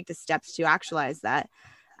to take the steps to actualize that.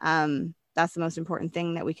 That's the most important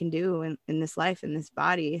thing that we can do in this life, in this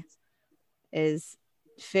body, is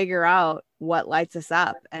figure out what lights us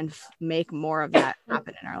up and make more of that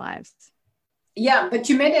happen in our lives. Yeah, but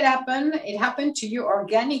you made it happen. It happened to you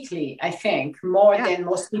organically, I think, more than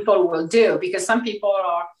most people will do, because some people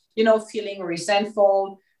are, feeling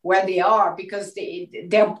resentful where they are because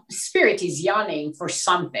their spirit is yearning for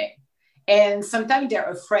something. And sometimes they're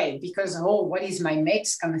afraid because, what is my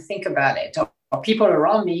mates going to think about it? Or people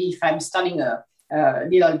around me if I'm starting a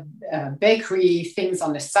little bakery things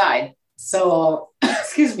on the side. So,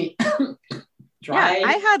 excuse me. Yeah,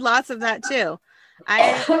 I had lots of that too. I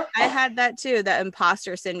had that too, the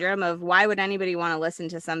imposter syndrome of why would anybody want to listen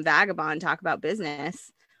to some vagabond talk about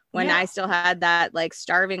business when I still had that like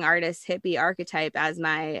starving artist hippie archetype as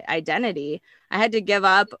my identity. I had to give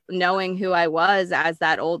up knowing who I was as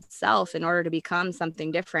that old self in order to become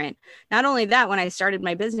something different. Not only that, when I started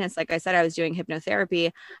my business, like I said, I was doing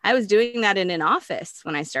hypnotherapy. I was doing that in an office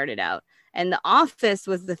when I started out. And the office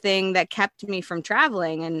was the thing that kept me from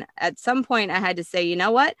traveling. And at some point I had to say, you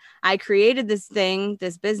know what? I created this thing,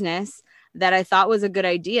 this business that I thought was a good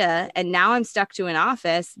idea. And now I'm stuck to an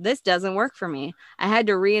office. This doesn't work for me. I had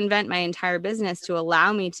to reinvent my entire business to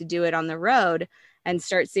allow me to do it on the road and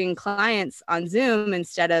start seeing clients on Zoom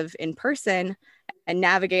instead of in person, and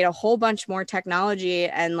navigate a whole bunch more technology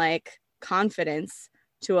and like confidence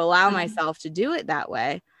to allow myself to do it that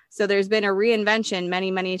way. So there's been a reinvention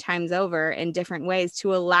many, many times over in different ways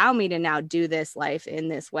to allow me to now do this life in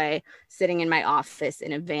this way, sitting in my office,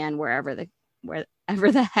 in a van, wherever the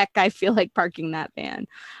heck I feel like parking that van.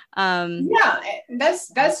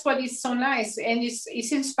 That's what is so nice. And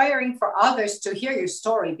it's inspiring for others to hear your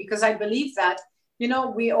story, because I believe that,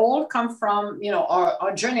 we all come from,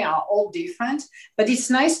 our journey are all different, but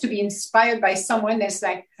it's nice to be inspired by someone that's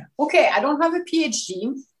like, okay, I don't have a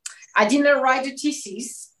PhD. I didn't write a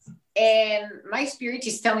thesis. And my spirit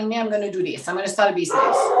is telling me I'm going to do this. I'm going to start a business.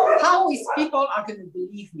 How is people are going to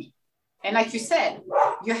believe me? And like you said,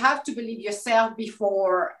 you have to believe yourself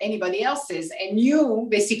before anybody else's. And you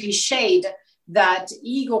basically shade that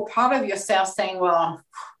ego part of yourself saying, well,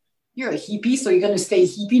 you're a hippie, so you're going to stay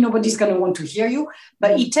hippie. Nobody's going to want to hear you.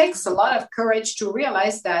 But it takes a lot of courage to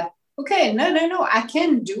realize that, okay, no, I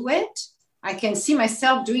can do it. I can see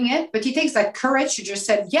myself doing it. But it takes that courage to just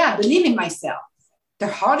say, yeah, believe in myself. The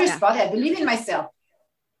hardest part, I believe in myself.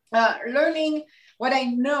 Learning what I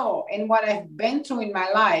know and what I've been through in my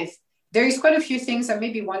life, there is quite a few things, and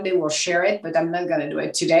maybe one day we'll share it, but I'm not going to do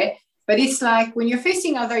it today. But it's like when you're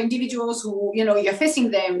facing other individuals who, you're facing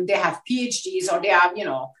them, they have PhDs or they have,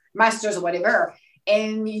 masters or whatever,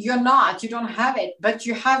 and you don't have it, but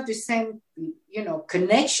you have the same,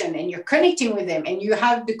 connection, and you're connecting with them, and you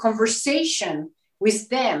have the conversation with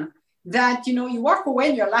them that, you walk away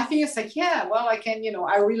and you're laughing. It's like, yeah, well, I can,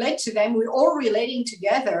 I relate to them. We're all relating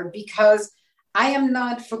together because I am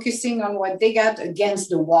not focusing on what they got against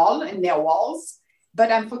the wall and their walls,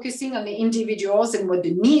 but I'm focusing on the individuals and what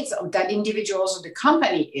the needs of that individuals or the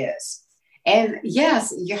company is. And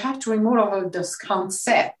yes, you have to remove all of those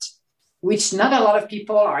concepts, which not a lot of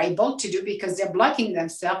people are able to do because they're blocking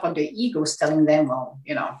themselves, or their egos telling them, well,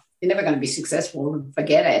 you're never going to be successful,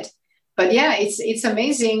 forget it. But yeah, it's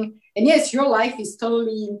amazing. And yes, your life is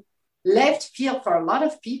totally left field for a lot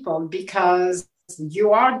of people because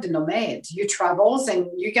you are the nomad. You travel and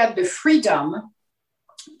you got the freedom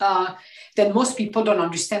that most people don't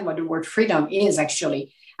understand what the word freedom is,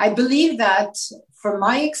 actually. I believe that from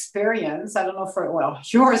my experience, I don't know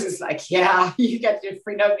yours is like, yeah, you get the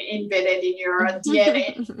freedom embedded in your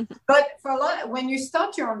DNA. But for a lot, when you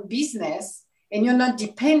start your own business and you're not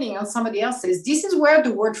depending on somebody else's, this is where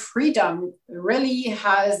the word freedom really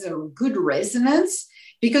has a good resonance,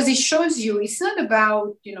 because it shows you it's not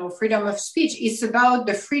about, freedom of speech. It's about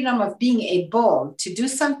the freedom of being able to do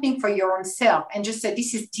something for your own self and just say,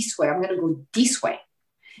 this is this way, I'm going to go this way.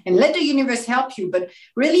 And let the universe help you, but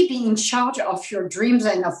really be in charge of your dreams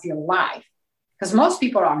and of your life. Because most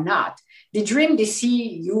people are not. They dream, they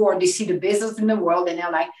see you or they see the business in the world and they're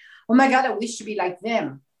like, oh my God, I wish to be like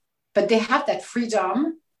them. But they have that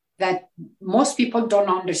freedom that most people don't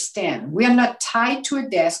understand. We are not tied to a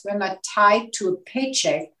desk. We're not tied to a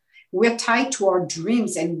paycheck. We're tied to our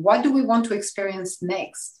dreams. And what do we want to experience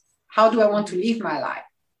next? How do I want to live my life?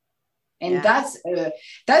 And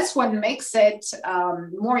that's what makes it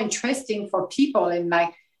more interesting for people. And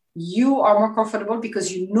like, you are more comfortable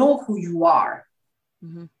because you know who you are.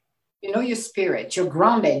 Mm-hmm. You know your spirit, you're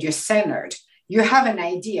grounded, you're centered. you have an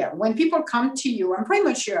idea. When people come to you, I'm pretty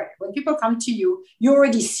much sure when people come to you, you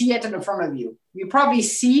already see it in front of you. You probably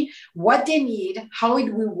see what they need, how it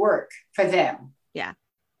will work for them. Yeah.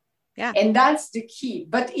 Yeah. And that's the key.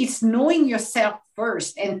 But it's knowing yourself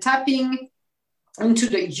first and tapping into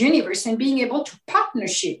the universe and being able to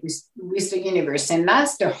partnership with the universe. And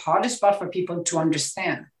that's the hardest part for people to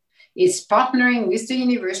understand. It's partnering with the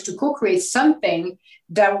universe to co-create something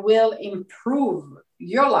that will improve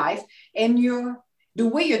your life. And the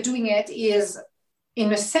way you're doing it is in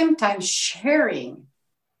the same time sharing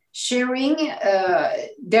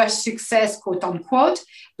their success, quote unquote,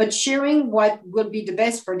 but sharing what will be the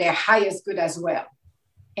best for their highest good as well.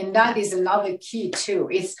 And that is another key too.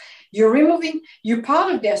 It's you're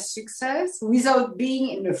part of their success without being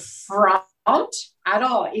in the front at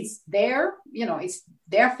all. It's it's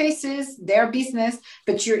their faces, their business,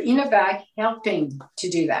 but you're in the back helping to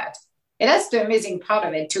do that. And that's the amazing part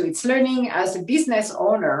of it too. It's learning as a business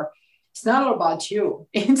owner. It's not all about you.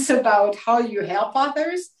 It's about how you help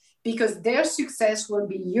others, because their success will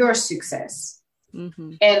be your success.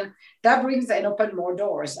 Mm-hmm. And that brings and open more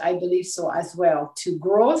doors, I believe so as well, to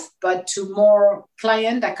growth, but to more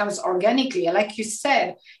client that comes organically. And like you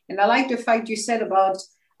said, and I like the fact you said about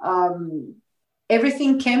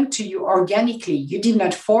everything came to you organically. You did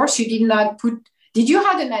not force, you did not did you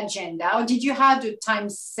have an agenda, or did you have a time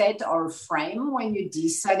set or frame when you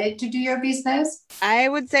decided to do your business? I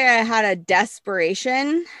would say I had a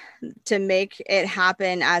desperation to make it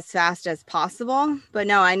happen as fast as possible. But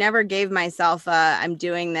no, I never gave myself I'm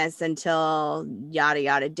doing this until yada,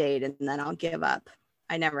 yada date, and then I'll give up.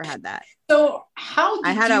 I never had that. So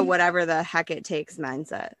I had a whatever the heck it takes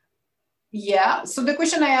mindset. Yeah. So the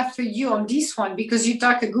question I have for you on this one, because you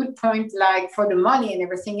talk a good point, like for the money and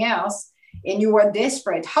everything else, and you were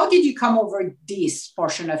desperate. How did you come over this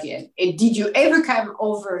portion of it? And did you ever come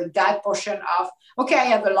over that portion of, okay, I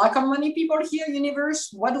have a lot of money people here, universe.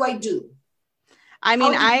 What do I do? I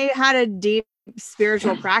mean, I had a deep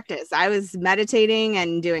spiritual practice. I was meditating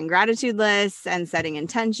and doing gratitude lists and setting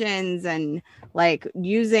intentions and I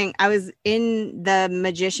was in the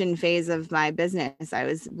magician phase of my business. I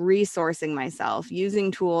was resourcing myself, using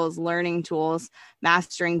tools, learning tools,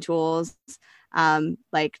 mastering tools,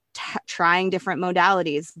 trying different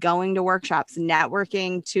modalities, going to workshops,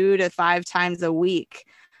 networking 2 to 5 times a week,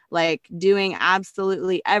 doing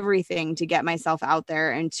absolutely everything to get myself out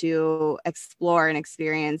there and to explore and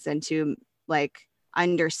experience and to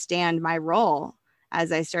understand my role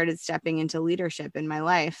as I started stepping into leadership in my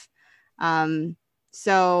life.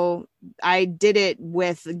 So I did it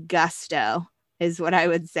with gusto is what I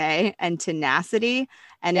would say, and tenacity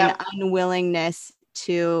and an unwillingness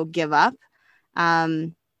to give up.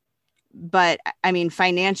 But I mean,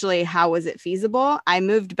 financially, how was it feasible? I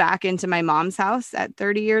moved back into my mom's house at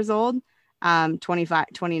 30 years old,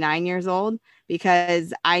 29 years old,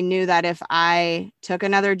 because I knew that if I took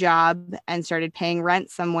another job and started paying rent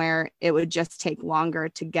somewhere, it would just take longer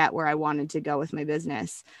to get where I wanted to go with my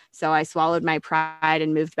business. So I swallowed my pride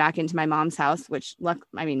and moved back into my mom's house,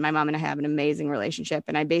 my mom and I have an amazing relationship,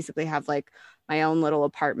 and I basically have my own little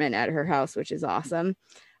apartment at her house, which is awesome.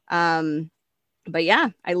 But yeah,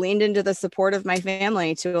 I leaned into the support of my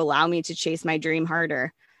family to allow me to chase my dream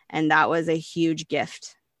harder. And that was a huge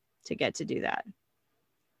gift to get to do that.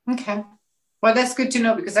 Okay. Well, that's good to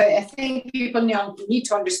know, because I think people need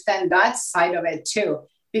to understand that side of it too.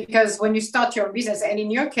 Because when you start your business, and in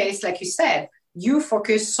your case, like you said, you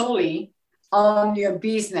focus solely on your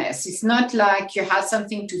business. It's not like you have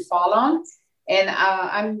something to fall on. And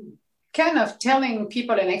I'm kind of telling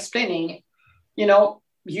people and explaining,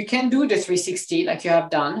 you can do the 360 like you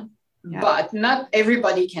have done, but not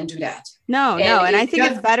everybody can do that. No. And I think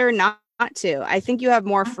it's better not to. I think you have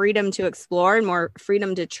more freedom to explore and more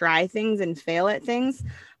freedom to try things and fail at things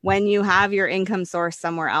when you have your income source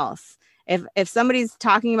somewhere else. If somebody's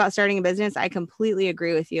talking about starting a business, I completely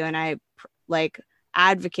agree with you. And I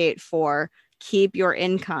advocate for keep your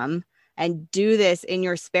income and do this in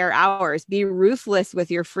your spare hours. Be ruthless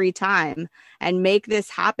with your free time and make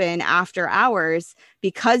this happen after hours,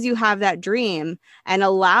 because you have that dream, and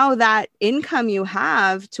allow that income you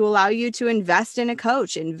have to allow you to invest in a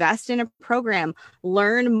coach, invest in a program,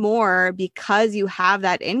 learn more, because you have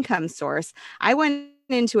that income source. I went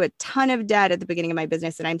into a ton of debt at the beginning of my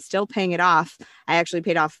business, and I'm still paying it off. I actually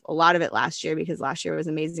paid off a lot of it last year, because last year was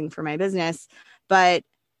amazing for my business, but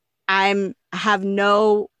I have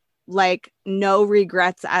no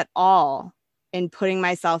regrets at all in putting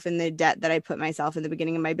myself in the debt that I put myself in the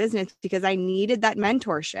beginning of my business, because I needed that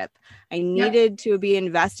mentorship. I needed to be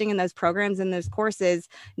investing in those programs and those courses,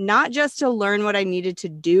 not just to learn what I needed to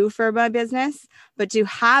do for my business, but to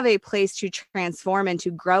have a place to transform and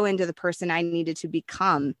to grow into the person I needed to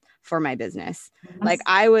become for my business. Like,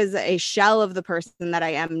 I was a shell of the person that I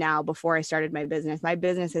am now before I started my business. My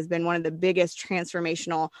business has been one of the biggest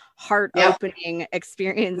transformational, heart-opening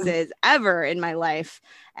experiences ever in my life.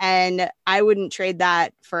 And I wouldn't trade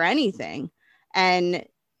that for anything. And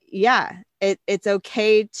yeah, it's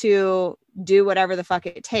okay to do whatever the fuck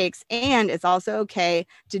it takes. And it's also okay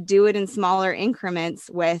to do it in smaller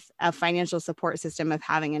increments with a financial support system of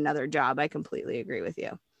having another job. I completely agree with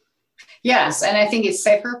you. Yes, and I think it's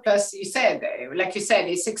safer. Plus, like you said,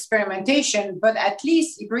 it's experimentation, but at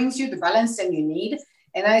least it brings you the balance that you need.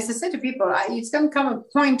 And as I said to people, it's going to come a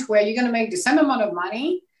point where you're going to make the same amount of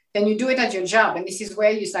money, then you do it at your job. And this is where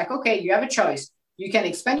it's like, okay, you have a choice. You can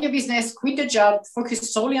expand your business, quit the job,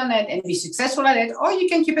 focus solely on it and be successful at it, or you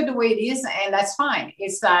can keep it the way it is, and that's fine.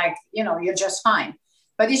 It's like, you're just fine.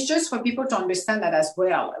 But it's just for people to understand that as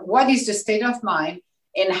well. What is the state of mind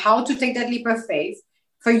and how to take that leap of faith?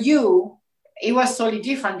 For you, it was totally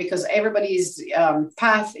different because everybody's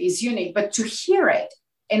path is unique, but to hear it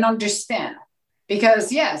and understand,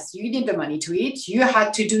 because yes, you need the money to eat. You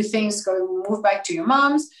had to do things, move back to your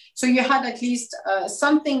mom's. So you had at least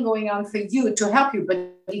something going on for you to help you, but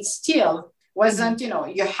it still wasn't,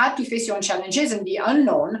 you had to face your own challenges and the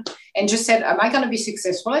unknown, and just said, am I going to be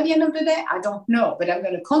successful at the end of the day? I don't know, but I'm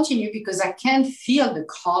going to continue because I can feel the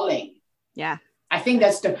calling. Yeah. I think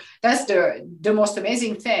that's the most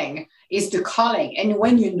amazing thing is the calling. And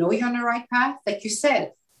when you know you're on the right path, like you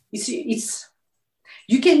said,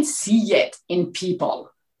 you can see it in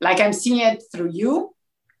people. Like I'm seeing it through you,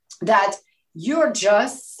 that you're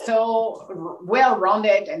just so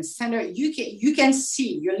well-rounded and centered. You can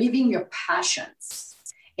see you're living your passions.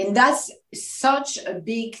 And that's such a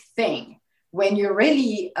big thing when you're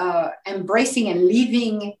really embracing and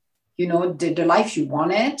living, the life you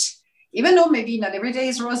wanted. Even though maybe not every day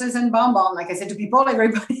is roses and bonbon, like I said to people,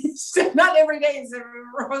 everybody's not every day is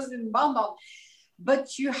roses and bonbon,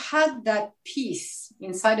 but you had that peace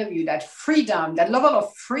inside of you, that freedom, that level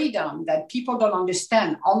of freedom that people don't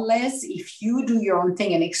understand unless if you do your own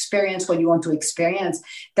thing and experience what you want to experience,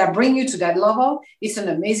 that bring you to that level. It's an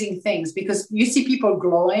amazing thing because you see people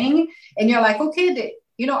glowing and you're like, okay,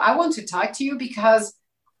 I want to talk to you because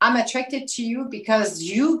I'm attracted to you because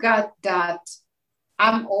you got that.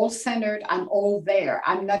 I'm all centered. I'm all there.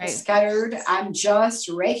 I'm not scattered. I'm just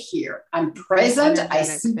right here. I'm present. I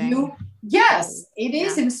see you. Yes, it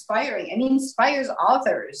is inspiring and inspires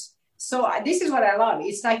others. So this is what I love.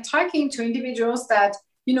 It's like talking to individuals that,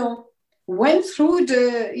 went through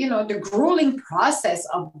the grueling process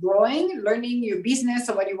of growing, learning your business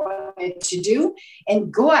or what you wanted to do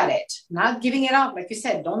and go at it, not giving it up. Like you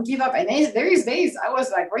said, don't give up. And there is days I was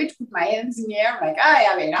like ready to put my hands in the air. Like, I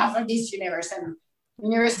have enough of this universe. And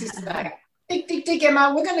universe is like, tick,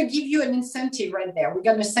 Emma, we're going to give you an incentive right there. We're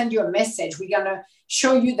going to send you a message. We're going to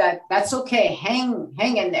show you that that's okay. Hang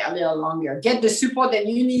in there a little longer. Get the support that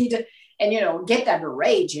you need and, get that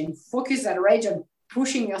rage and focus that rage on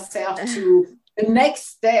pushing yourself to the next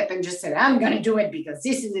step and just say, I'm going to do it because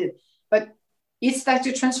this is it. But it's like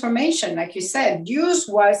the transformation. Like you said, yours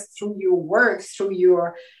was through your work, through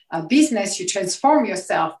your business, you transform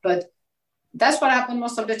yourself. But that's what happens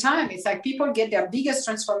most of the time. It's like people get their biggest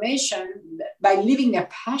transformation by living their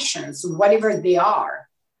passions, whatever they are.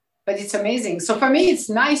 But it's amazing. So for me, it's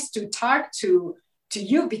nice to talk to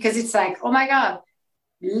you because it's like, oh my God,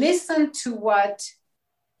 listen to what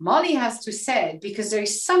Molly has to say, because there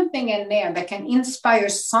is something in there that can inspire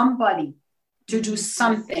somebody to do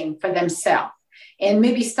something for themselves and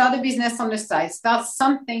maybe start a business on the side, start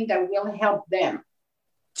something that will help them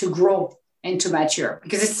to grow and to mature,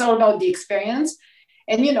 because it's all about the experience.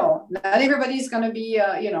 And, not everybody is going to be,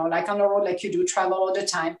 like on the road, like you do, travel all the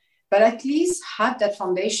time, but at least have that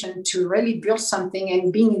foundation to really build something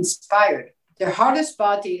and being inspired. The hardest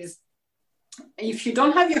part is if you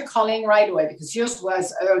don't have your calling right away, because yours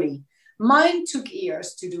was early. Mine took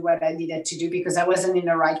years to do what I needed to do because I wasn't in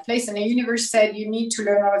the right place. And the universe said, you need to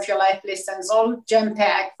learn all of your life lessons, all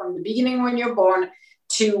jam-packed from the beginning when you're born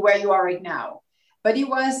to where you are right now. But it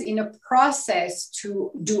was in a process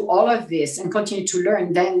to do all of this and continue to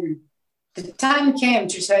learn. Then the time came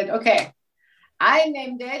to say, okay, I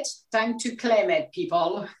named it, time to claim it,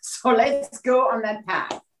 people. So let's go on that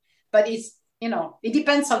path. But it's, it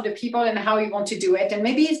depends on the people and how you want to do it. And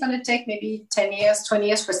maybe it's going to take maybe 10 years, 20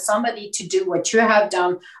 years for somebody to do what you have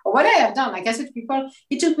done or what I have done. Like I said to people,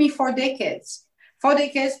 it took me 4 decades. for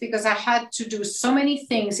decades because I had to do so many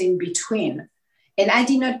things in between. And I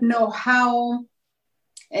did not know how,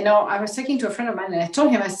 I was talking to a friend of mine and I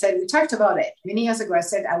told him, I said, we talked about it many years ago. I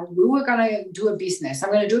said, we were going to do a business.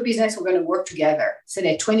 I'm going to do a business. We're going to work together. I said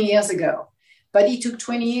that 20 years ago. But it took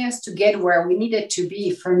 20 years to get where we needed to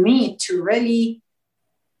be for me to really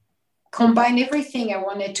combine everything I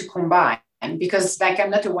wanted to combine. Because like I'm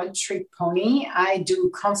not a one-trick pony. I do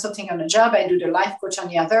consulting on a job. I do the life coach on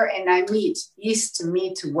the other. And I meet east,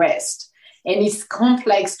 meet west. And it's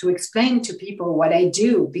complex to explain to people what I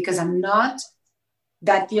do because I'm not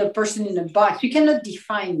that little person in a box. You cannot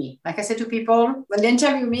define me. Like I said to people, when they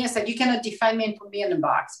interview me, I said, you cannot define me and put me in a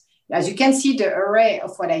box. As you can see, the array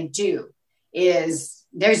of what I do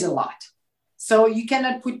there's a lot. So you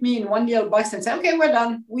cannot put me in one little box and say, okay, we're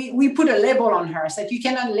done. We put a label on her. I said, you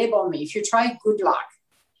cannot label me. If you try, good luck.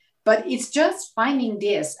 But it's just finding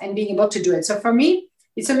this and being able to do it. So for me,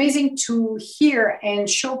 it's amazing to hear and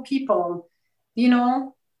show people,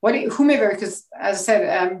 whomever, because as I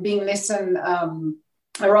said, being listened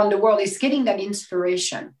around the world is getting that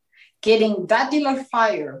inspiration, getting that little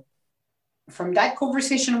fire from that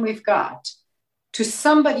conversation we've got to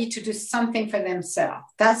somebody to do something for themselves.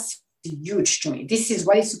 That's huge to me. This is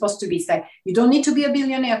what it's supposed to be. It's like, you don't need to be a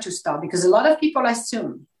billionaire to start because a lot of people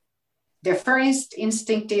assume their first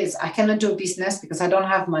instinct is, I cannot do a business because I don't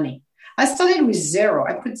have money. I started with zero.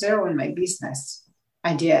 I put zero in my business.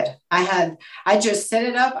 I did. I just set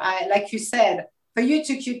it up. Like you said, for you, it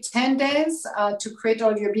took you 10 days to create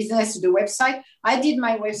all your business, the website. I did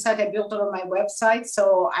my website. I built all of my website.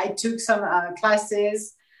 So I took some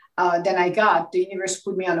classes. Then the universe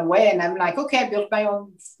put me on a way and I'm like, okay, I built my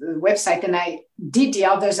own website and I did the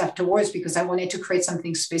others afterwards because I wanted to create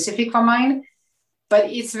something specific for mine.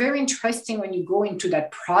 But it's very interesting when you go into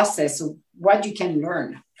that process of what you can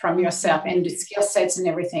learn from yourself and the skill sets and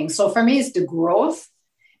everything. So for me, it's the growth.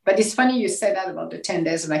 But it's funny you said that about the 10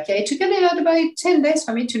 days. I'm like, yeah, it took about 10 days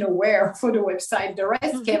for me to know where for the website. The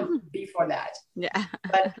rest came before that. Yeah.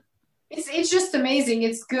 But it's just amazing.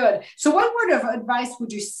 It's good. So what word of advice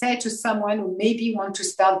would you say to someone who maybe want to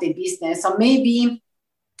start their business or maybe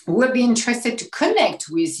would be interested to connect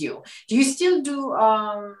with you? Do you still do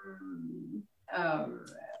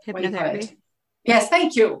hypnotherapy? Yes,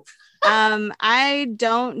 thank you. I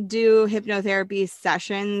don't do hypnotherapy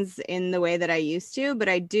sessions in the way that I used to, but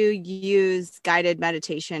I do use guided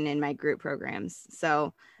meditation in my group programs.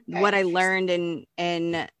 So what I learned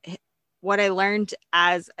in what I learned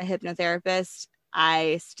as a hypnotherapist,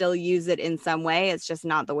 I still use it in some way. It's just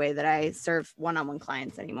not the way that I serve one-on-one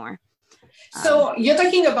clients anymore. So you're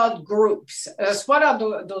talking about groups. What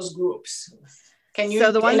are those groups? Can you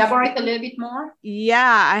elaborate a little bit more?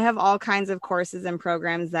 Yeah, I have all kinds of courses and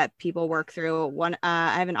programs that people work through.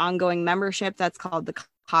 I have an ongoing membership that's called the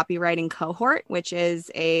Copywriting Cohort, which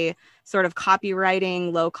is a sort of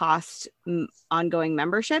copywriting low-cost ongoing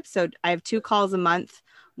membership. So I have 2 calls a month.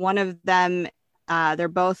 One of them, they're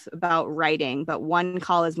both about writing, but one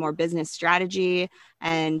call is more business strategy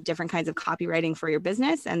and different kinds of copywriting for your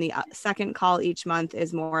business. And the second call each month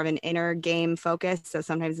is more of an inner game focus. So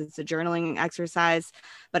sometimes it's a journaling exercise,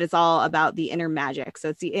 but it's all about the inner magic. So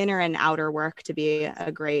it's the inner and outer work to be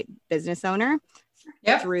a great business owner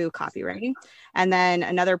through copywriting. And then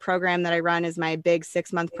another program that I run is my big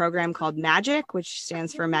 6-month program called Magic, which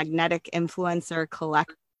stands for Magnetic Influencer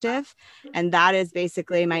Collective. And that is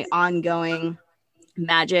basically my ongoing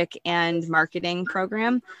magic and marketing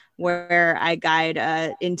program where I guide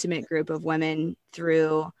an intimate group of women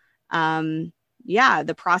through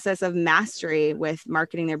the process of mastery with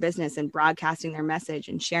marketing their business and broadcasting their message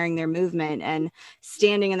and sharing their movement and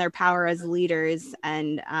standing in their power as leaders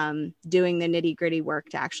and doing the nitty-gritty work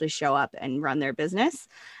to actually show up and run their business.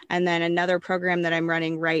 And then another program that I'm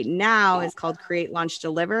running right now is called Create, Launch,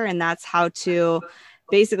 Deliver. And that's how to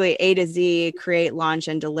basically A to Z, create, launch,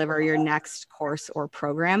 and deliver your next course or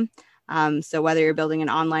program. So whether you're building an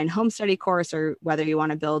online home study course or whether you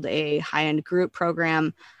want to build a high-end group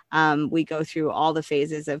program, we go through all the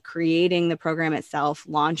phases of creating the program itself,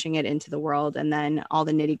 launching it into the world, and then all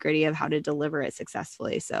the nitty-gritty of how to deliver it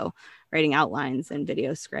successfully. So writing outlines and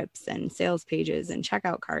video scripts and sales pages and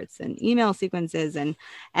checkout carts and email sequences and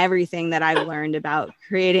everything that I've learned about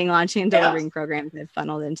creating, launching, and delivering programs I've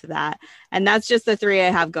funneled into that. And that's just the 3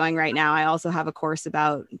 I have going right now. I also have a course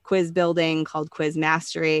about quiz building called Quiz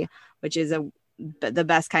Mastery, which is the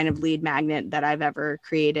best kind of lead magnet that I've ever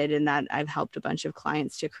created and that I've helped a bunch of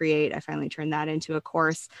clients to create. I finally turned that into a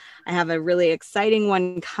course. I have a really exciting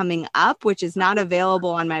one coming up, which is not available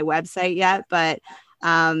on my website yet, but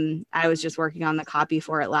I was just working on the copy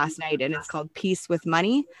for it last night, and it's called Peace with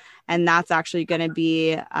Money. And that's actually going to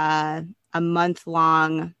be a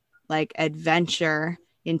month-long like adventure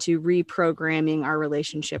into reprogramming our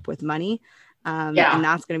relationship with money. And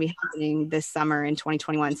that's going to be happening this summer in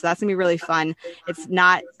 2021. So that's gonna be really fun. It's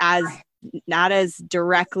not as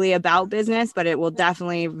directly about business, but it will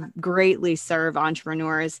definitely greatly serve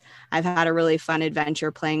entrepreneurs. I've had a really fun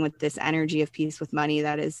adventure playing with this energy of peace with money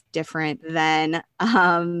that is different than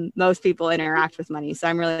most people interact with money. So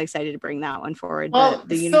I'm really excited to bring that one forward. Well,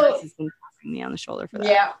 the universe has been tapping me on the shoulder for that.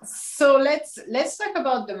 Yeah. So let's talk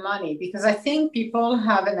about the money, because I think people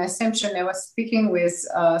have an assumption. I was speaking with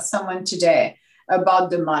someone today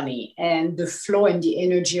about the money and the flow and the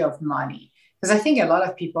energy of money. Because I think a lot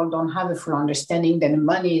of people don't have a full understanding that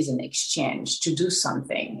money is an exchange to do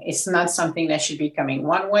something. It's not something that should be coming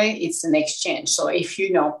one way. It's an exchange. So if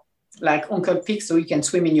you know, like Uncle Picsou, you can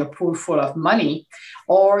swim in your pool full of money,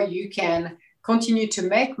 or you can continue to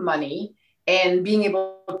make money and being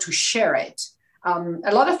able to share it.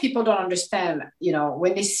 A lot of people don't understand,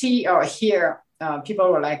 when they see or hear people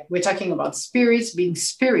are like, we're talking about spirits being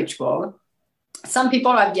spiritual. Some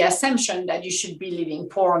people have the assumption that you should be living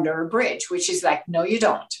poor under a bridge, which is like, no, you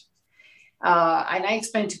don't. And I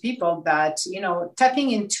explain to people that, tapping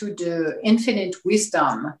into the infinite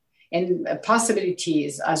wisdom and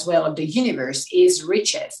possibilities as well of the universe is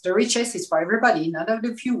riches. The riches is for everybody, not of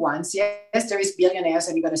the few ones. Yes, there is billionaires,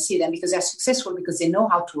 and you're going to see them because they're successful, because they know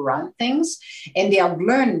how to run things, and they are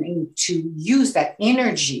learning to use that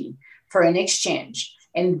energy for an exchange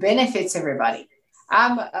and benefits everybody.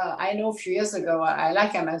 I know a few years ago, I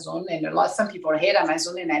like Amazon, and some people hate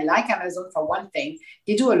Amazon, and I like Amazon for one thing.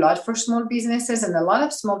 They do a lot for small businesses, and a lot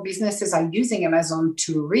of small businesses are using Amazon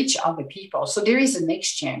to reach other people. So there is an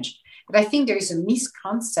exchange. But I think there is a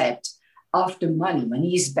misconcept of the money.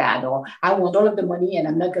 Money is bad, or I want all of the money and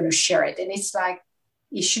I'm not going to share it. And it's like,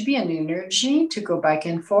 it should be an energy to go back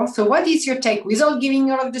and forth. So what is your take, without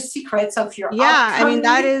giving all of the secrets of your upcoming...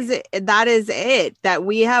 that is it, that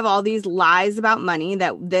we have all these lies about money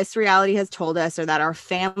that this reality has told us, or that our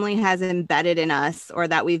family has embedded in us, or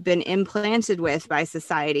that we've been implanted with by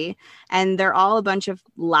society, and they're all a bunch of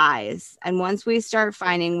lies. And once we start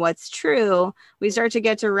finding what's true, we start to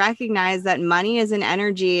get to recognize that money is an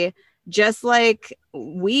energy, just like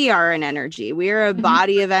we are an energy. We are a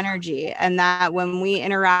body of energy, and that when we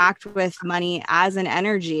interact with money as an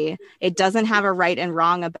energy, it doesn't have a right and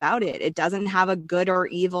wrong about it. It doesn't have a good or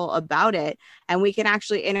evil about it. And we can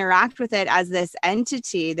actually interact with it as this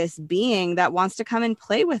entity, this being that wants to come and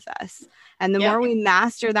play with us. And the more we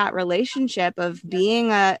master that relationship of being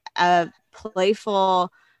a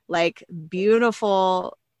playful, like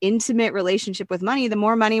beautiful, intimate relationship with money, the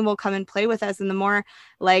more money will come and play with us, and the more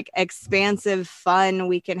like expansive fun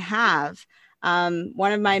we can have.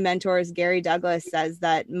 One of my mentors, Gary Douglas, says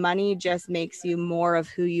that money just makes you more of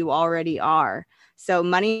who you already are. So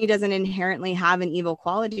money doesn't inherently have an evil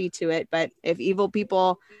quality to it, but if evil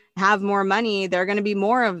people have more money, they're going to be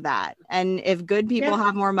more of that. And if good people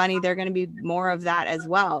have more money, they're going to be more of that as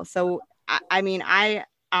well. So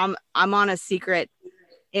I'm on a secret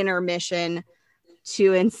inner mission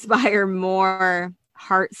to inspire more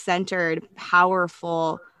heart-centered,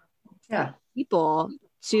 powerful people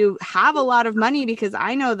to have a lot of money, because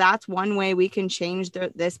I know that's one way we can change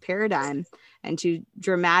this paradigm and to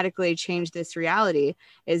dramatically change this reality,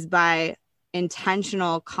 is by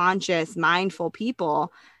intentional, conscious, mindful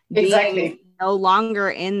people being no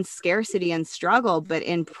longer in scarcity and struggle, but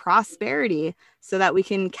in prosperity, so that we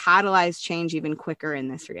can catalyze change even quicker in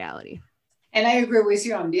this reality. And I agree with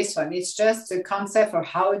you on this one. It's just the concept of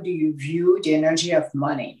how do you view the energy of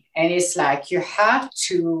money. And it's like, you have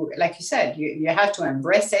to, like you said, you have to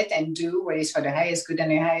embrace it and do what is for the highest good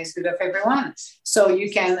and the highest good of everyone. So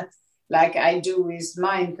you can, like I do with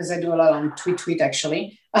mine, because I do a lot on Tweet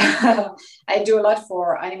actually. I do a lot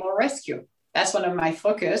for animal rescue. That's one of my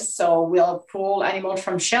focus. So we'll pull animals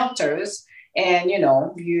from shelters, and,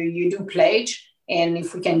 you do pledge. And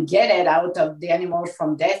if we can get it out of the animal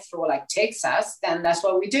from death row like Texas, then that's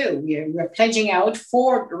what we do. We're pledging out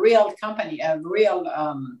for a real company, a real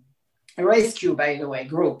rescue, by the way,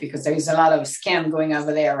 group, because there is a lot of scam going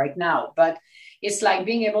over there right now. But it's like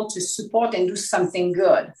being able to support and do something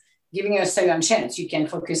good, giving you a second chance. You can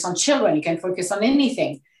focus on children. You can focus on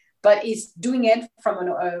anything. But it's doing it from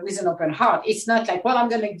with an open heart. It's not like, well, I'm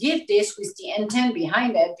going to give this with the intent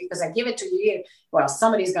behind it because I give it to you. Well,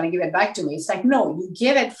 somebody's going to give it back to me. It's like, no, you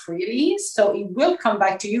give it freely. So it will come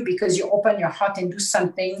back to you because you open your heart and do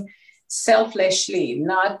something selflessly,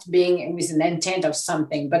 not being with an intent of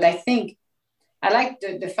something. But I think I like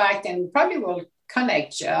the fact, and probably will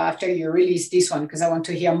connect after you release this one, because I want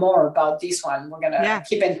to hear more about this one. We're going to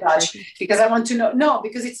keep in touch because I want to know. No,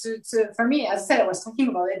 because it's for me, as I said, I was talking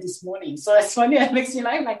about it this morning. So it's funny. It makes me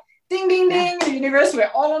laugh, like, ding, ding, ding, the universe, we're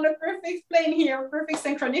all on a perfect plane here, perfect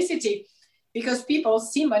synchronicity, because people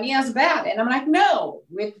see money as bad. And I'm like, no,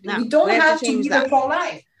 we don't have to live a poor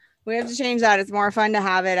life. We have to change that. It's more fun to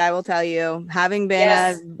have it, I will tell you. Having been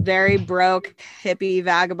a very broke hippie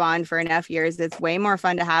vagabond for enough years, it's way more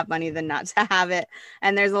fun to have money than not to have it.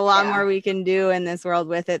 And there's a lot more we can do in this world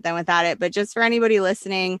with it than without it. But just for anybody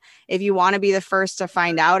listening, if you want to be the first to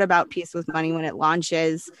find out about Peace with Money when it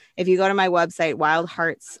launches, if you go to my website,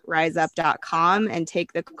 wildheartsriseup.com, and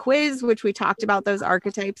take the quiz, which we talked about those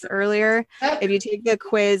archetypes earlier. If you take the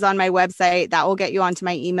quiz on my website, that will get you onto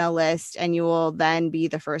my email list, and you will then be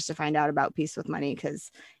the first to find out about Peace with Money,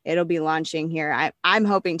 because it'll be launching here. I'm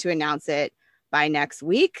hoping to announce it by next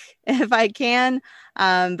week if I can,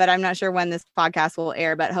 but I'm not sure when this podcast will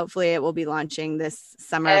air, but hopefully it will be launching this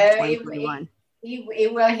summer of 2021.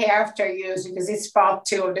 It will hear after you, because it's part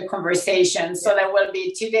 2 of the conversation. So that will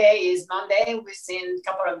be, today is Monday, within a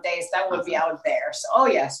couple of days that will be out there. So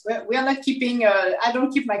yes, we are not keeping I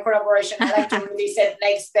don't keep my collaboration. I like to release it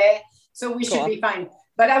next day, so we should be fine.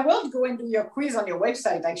 But I will go and do your quiz on your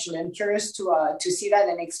website. Actually, I'm curious to see that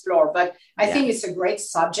and explore. But I think it's a great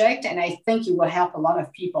subject, and I think it will help a lot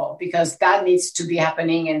of people, because that needs to be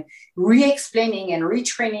happening, and re-explaining and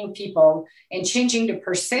retraining people and changing the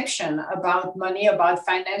perception about money, about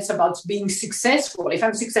finance, about being successful. If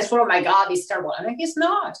I'm successful, oh my God, it's terrible. I'm like, it's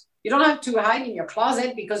not. You don't have to hide in your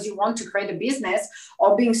closet because you want to create a business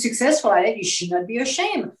or being successful at it. You should not be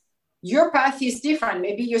ashamed. Your path is different.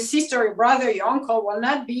 Maybe your sister, your brother, your uncle will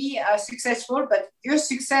not be successful, but your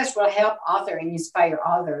success will help others and inspire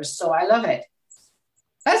others. So I love it.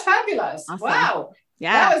 That's fabulous. Awesome. Wow.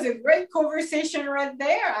 Yeah. That was a great conversation right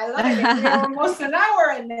there. I love it. We're almost an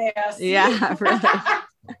hour in there. See? Yeah, really.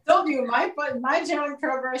 Told you, my general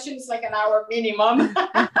collaboration is like an hour minimum.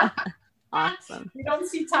 Awesome. We don't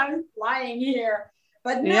see time flying here.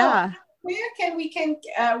 But no.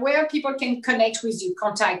 Where people can connect with you,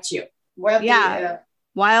 contact you?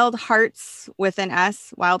 Wild Hearts with an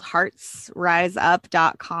S,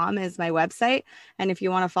 wildheartsriseup.com is my website. And if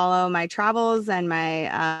you want to follow my travels and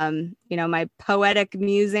my, my poetic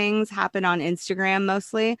musings happen on Instagram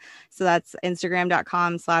mostly. So that's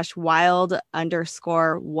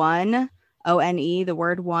instagram.com/wild_1, ONE, the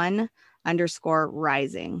word one,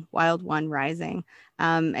 _rising, wild one rising.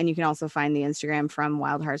 And you can also find the Instagram from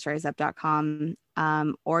wildheartsriseup.com,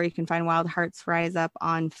 or you can find Wild Hearts Rise Up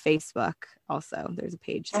on Facebook. Also, there's a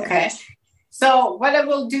page there. Okay. So what I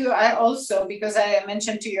will do, I also, because I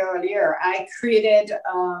mentioned to you earlier, I created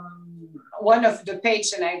one of the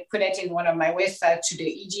page, and I put it in one of my websites, to the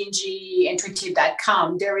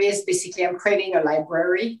EGGintuitive.com. There is basically, I'm creating a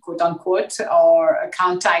library, quote unquote, or a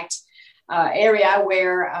contact area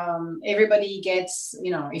where everybody gets,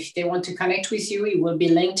 if they want to connect with you, it will be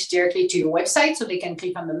linked directly to your website, so they can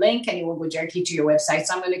click on the link and it will go directly to your website.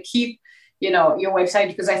 So I'm going to keep, your website,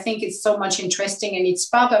 because I think it's so much interesting, and it's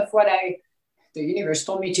part of what the universe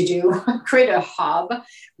told me to do, create a hub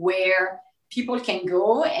where people can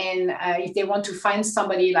go, and if they want to find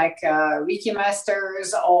somebody like Reiki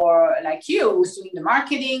Masters, or like you, who's doing the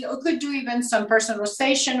marketing, or could do even some personal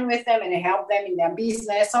session with them and help them in their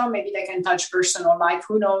business, or maybe they can touch personal life,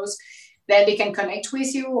 who knows, then they can connect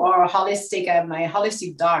with you, or holistic, my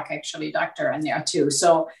holistic doctor in there too.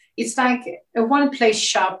 So it's like a one place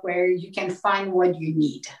shop where you can find what you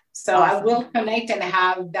need. So awesome. I will connect and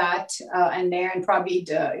have that in there, and probably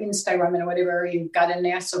the Instagram and whatever you've got in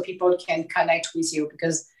there, so people can connect with you,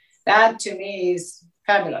 because that to me is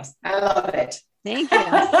fabulous. I love it. Thank you.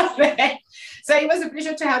 So it was a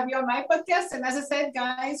pleasure to have you on my podcast. And as I said,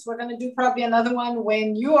 guys, we're going to do probably another one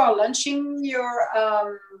when you are launching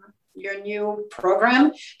your new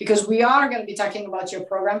program, because we are going to be talking about your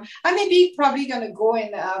program. I may be probably going to go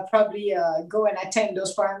and go and attend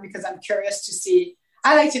those programs, because I'm curious to see.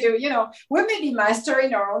 I like to do, we may be master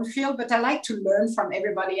in our own field, but I like to learn from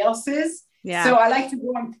everybody else's. Yeah. So I like to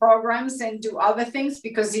go on programs and do other things,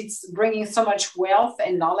 because it's bringing so much wealth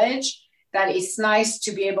and knowledge that it's nice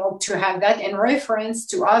to be able to have that and reference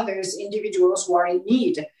to others, individuals who are in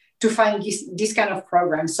need, to find this kind of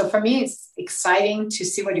program. So for me, it's exciting to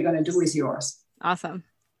see what you're going to do with yours. Awesome.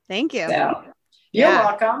 Thank you. So, you're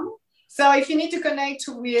welcome. So if you need to connect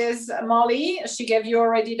with Molly, she gave you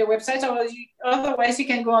already the website, or otherwise you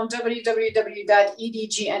can go on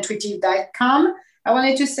www.edgintuitive.com. I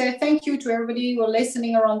wanted to say thank you to everybody who are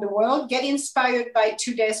listening around the world. Get inspired by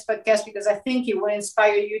today's podcast, because I think it will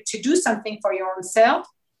inspire you to do something for your own self.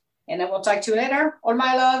 And I will talk to you later. All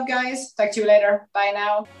my love, guys. Talk to you later. Bye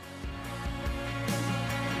now.